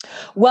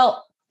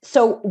 Well,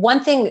 so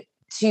one thing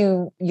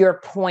to your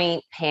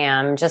point,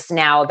 Pam, just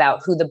now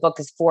about who the book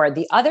is for,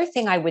 the other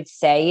thing I would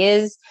say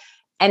is,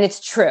 and it's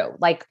true,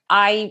 like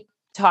I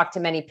talk to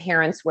many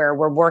parents where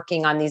we're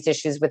working on these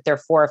issues with their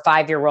 4 or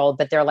 5-year-old,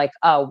 but they're like,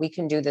 oh, we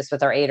can do this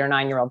with our 8 or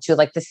 9-year-old too.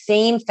 Like the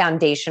same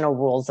foundational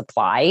rules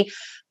apply.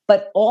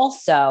 But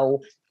also,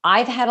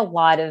 I've had a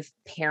lot of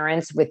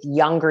parents with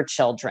younger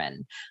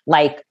children,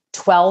 like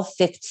 12,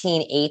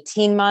 15,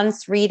 18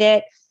 months read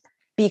it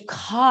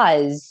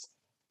because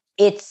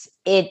it's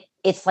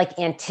like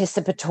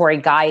anticipatory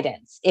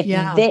guidance.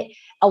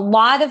 A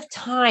lot of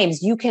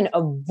times you can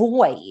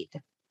avoid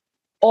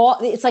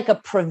it's like a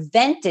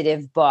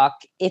preventative book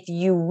if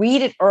you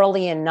read it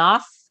early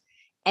enough.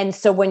 And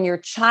so when your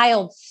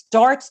child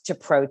starts to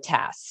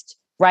protest,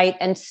 right,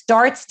 and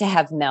starts to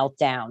have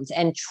meltdowns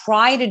and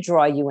try to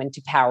draw you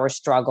into power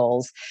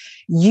struggles,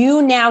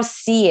 you now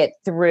see it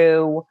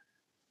through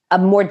a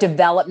more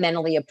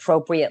developmentally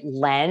appropriate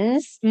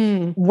lens,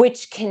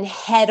 which can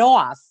head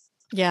off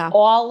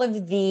all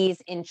of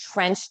these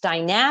entrenched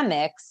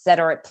dynamics that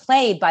are at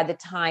play by the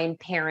time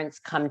parents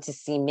come to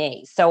see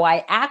me. So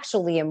I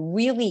actually am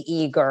really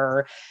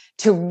eager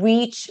to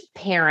reach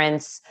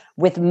parents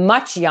with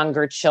much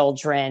younger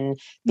children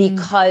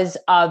because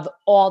of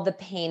all the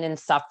pain and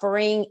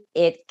suffering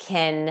it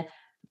can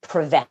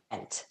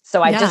prevent.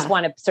 So I just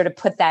want to sort of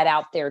put that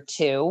out there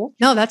too.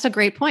 No, that's a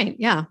great point.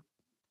 Yeah.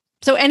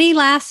 So any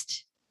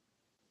last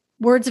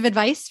words of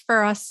advice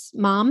for us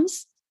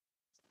moms?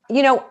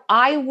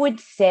 I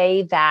would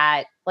say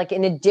that, like,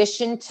 in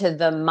addition to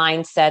the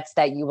mindsets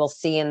that you will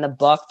see in the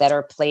book that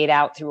are played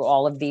out through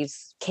all of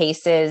these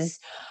cases,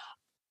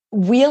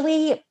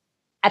 really,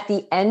 at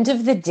the end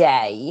of the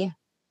day,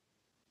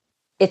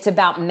 it's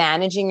about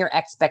managing your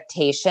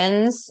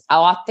expectations.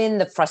 Often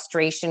the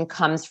frustration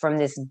comes from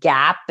this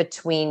gap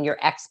between your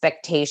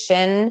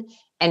expectation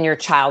and your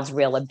child's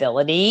real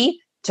ability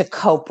to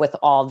cope with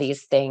all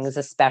these things,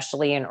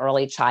 especially in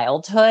early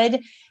childhood.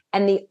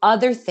 And the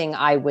other thing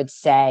I would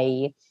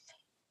say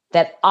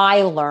that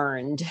I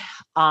learned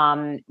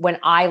when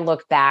I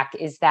look back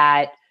is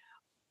that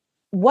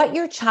what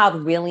your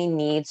child really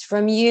needs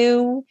from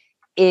you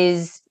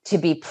is to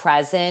be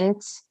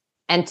present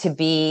and to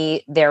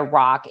be their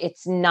rock.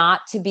 It's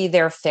not to be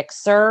their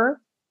fixer.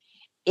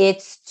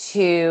 It's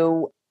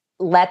to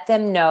let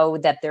them know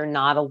that they're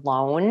not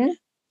alone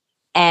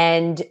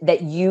and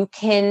that you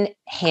can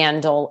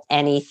handle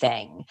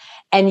anything.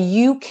 And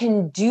you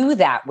can do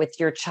that with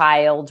your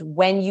child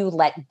when you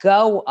let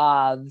go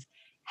of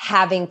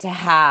having to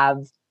have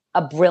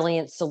a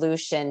brilliant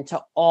solution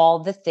to all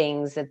the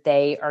things that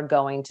they are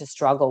going to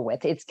struggle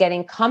with. It's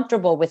getting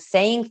comfortable with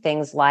saying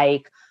things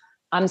like,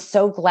 I'm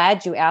so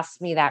glad you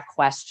asked me that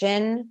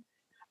question.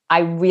 I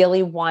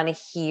really want to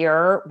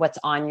hear what's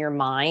on your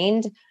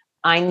mind.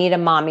 I need a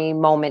mommy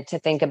moment to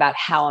think about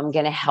how I'm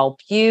going to help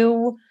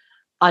you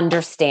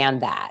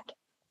understand that.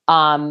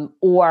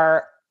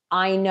 Or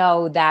I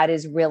know that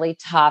is really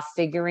tough.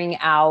 Figuring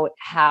out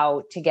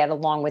how to get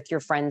along with your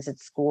friends at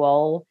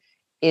school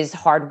is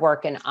hard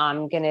work, and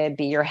I'm going to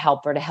be your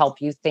helper to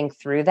help you think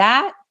through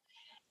that.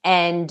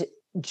 And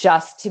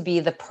just to be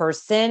the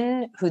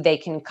person who they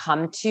can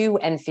come to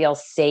and feel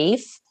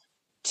safe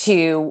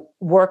to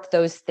work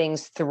those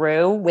things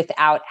through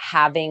without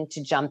having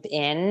to jump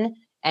in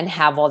and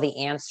have all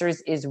the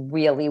answers is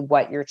really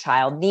what your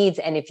child needs.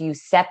 And if you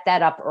set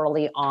that up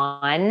early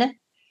on,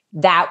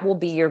 that will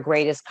be your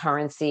greatest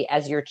currency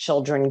as your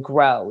children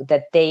grow,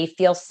 that they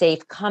feel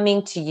safe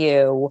coming to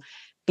you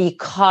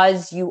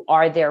because you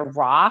are their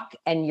rock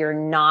and you're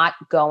not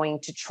going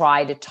to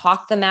try to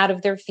talk them out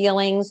of their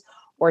feelings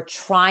or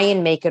try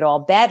and make it all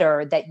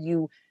better, that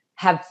you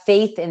have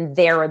faith in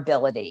their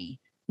ability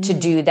to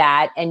do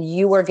that. And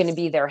you are going to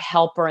be their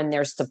helper and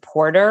their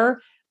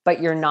supporter, but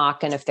you're not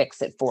going to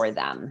fix it for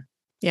them.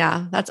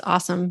 Yeah, that's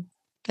awesome.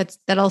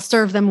 That'll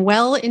serve them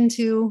well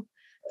into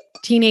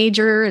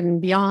teenager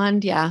and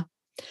beyond. Yeah.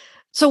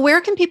 So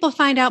where can people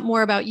find out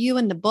more about you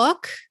and the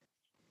book?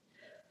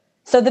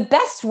 So the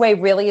best way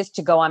really is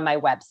to go on my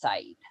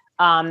website.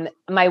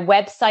 My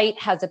website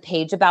has a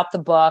page about the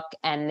book,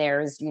 and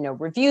there's,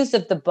 reviews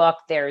of the book.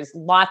 There's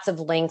lots of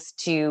links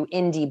to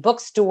indie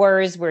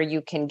bookstores where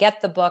you can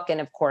get the book.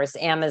 And of course,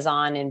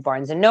 Amazon and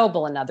Barnes and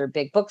Noble and other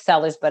big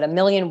booksellers, but a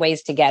million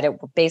ways to get it,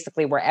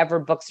 basically wherever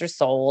books are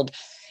sold.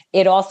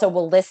 It also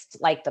will list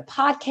like the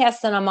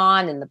podcasts that I'm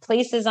on and the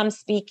places I'm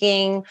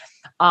speaking.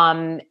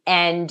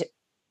 And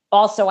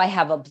also I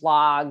have a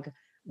blog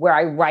where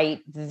I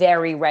write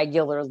very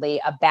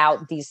regularly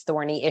about these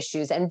thorny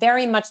issues, and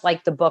very much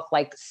like the book,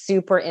 like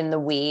super in the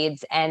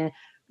weeds, and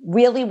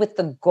really with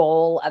the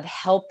goal of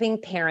helping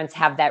parents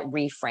have that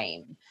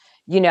reframe.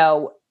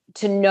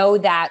 to know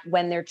that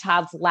when their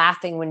child's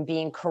laughing when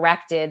being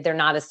corrected, they're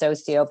not a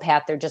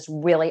sociopath. They're just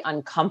really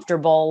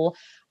uncomfortable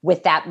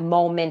with that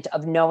moment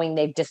of knowing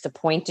they've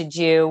disappointed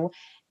you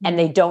and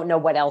they don't know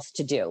what else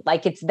to do.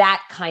 Like it's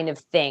that kind of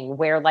thing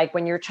where like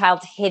when your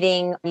child's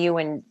hitting you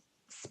and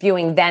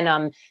spewing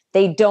venom,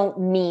 they don't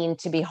mean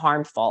to be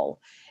harmful.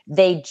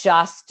 They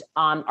just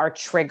are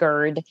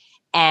triggered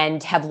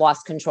and have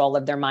lost control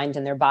of their mind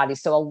and their body.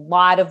 So a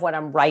lot of what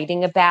I'm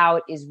writing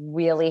about is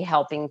really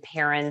helping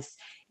parents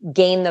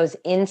gain those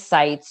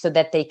insights so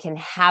that they can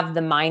have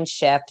the mind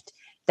shift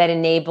that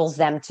enables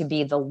them to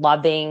be the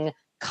loving,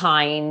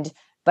 kind,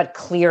 but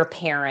clear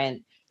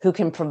parent who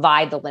can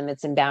provide the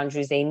limits and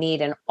boundaries they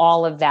need. And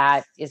all of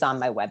that is on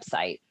my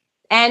website.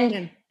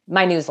 And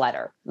my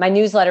newsletter. My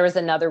newsletter is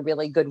another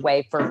really good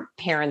way for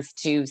parents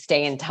to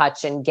stay in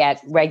touch and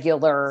get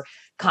regular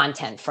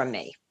content from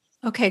me.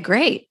 Okay,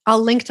 great.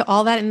 I'll link to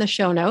all that in the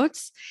show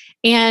notes.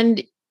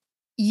 And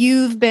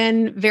you've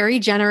been very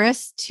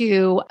generous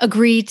to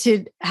agree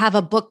to have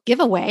a book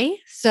giveaway.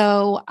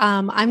 So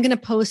I'm going to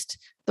post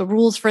the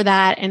rules for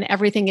that and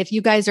everything. If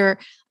you guys are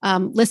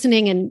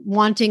listening and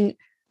wanting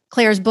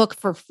Claire's book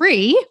for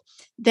free,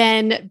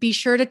 then be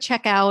sure to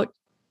check out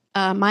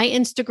my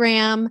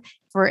Instagram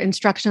for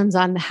instructions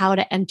on how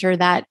to enter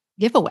that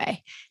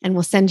giveaway. And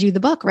we'll send you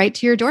the book right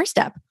to your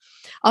doorstep.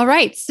 All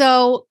right.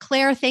 So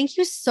Claire, thank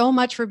you so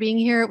much for being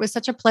here. It was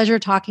such a pleasure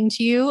talking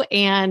to you.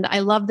 And I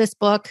love this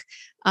book.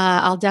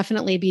 I'll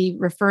definitely be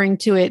referring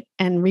to it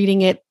and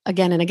reading it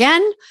again and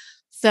again.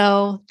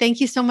 So thank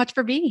you so much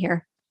for being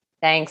here.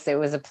 Thanks. It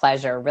was a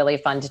pleasure. Really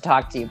fun to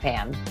talk to you,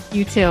 Pam.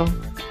 You too.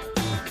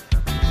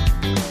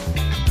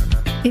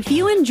 If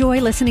you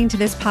enjoy listening to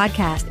this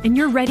podcast and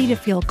you're ready to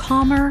feel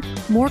calmer,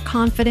 more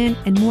confident,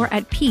 and more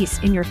at peace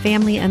in your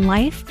family and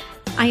life,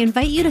 I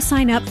invite you to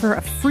sign up for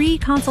a free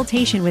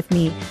consultation with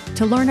me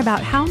to learn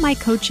about how my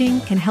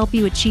coaching can help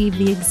you achieve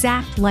the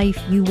exact life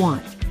you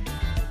want.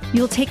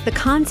 You'll take the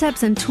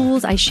concepts and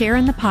tools I share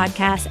in the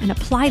podcast and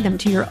apply them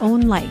to your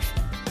own life.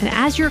 And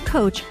as your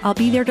coach, I'll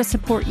be there to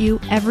support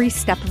you every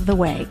step of the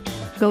way.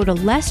 Go to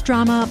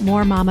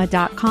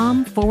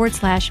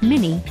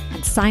lessdramamoremama.com/mini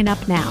and sign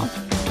up now.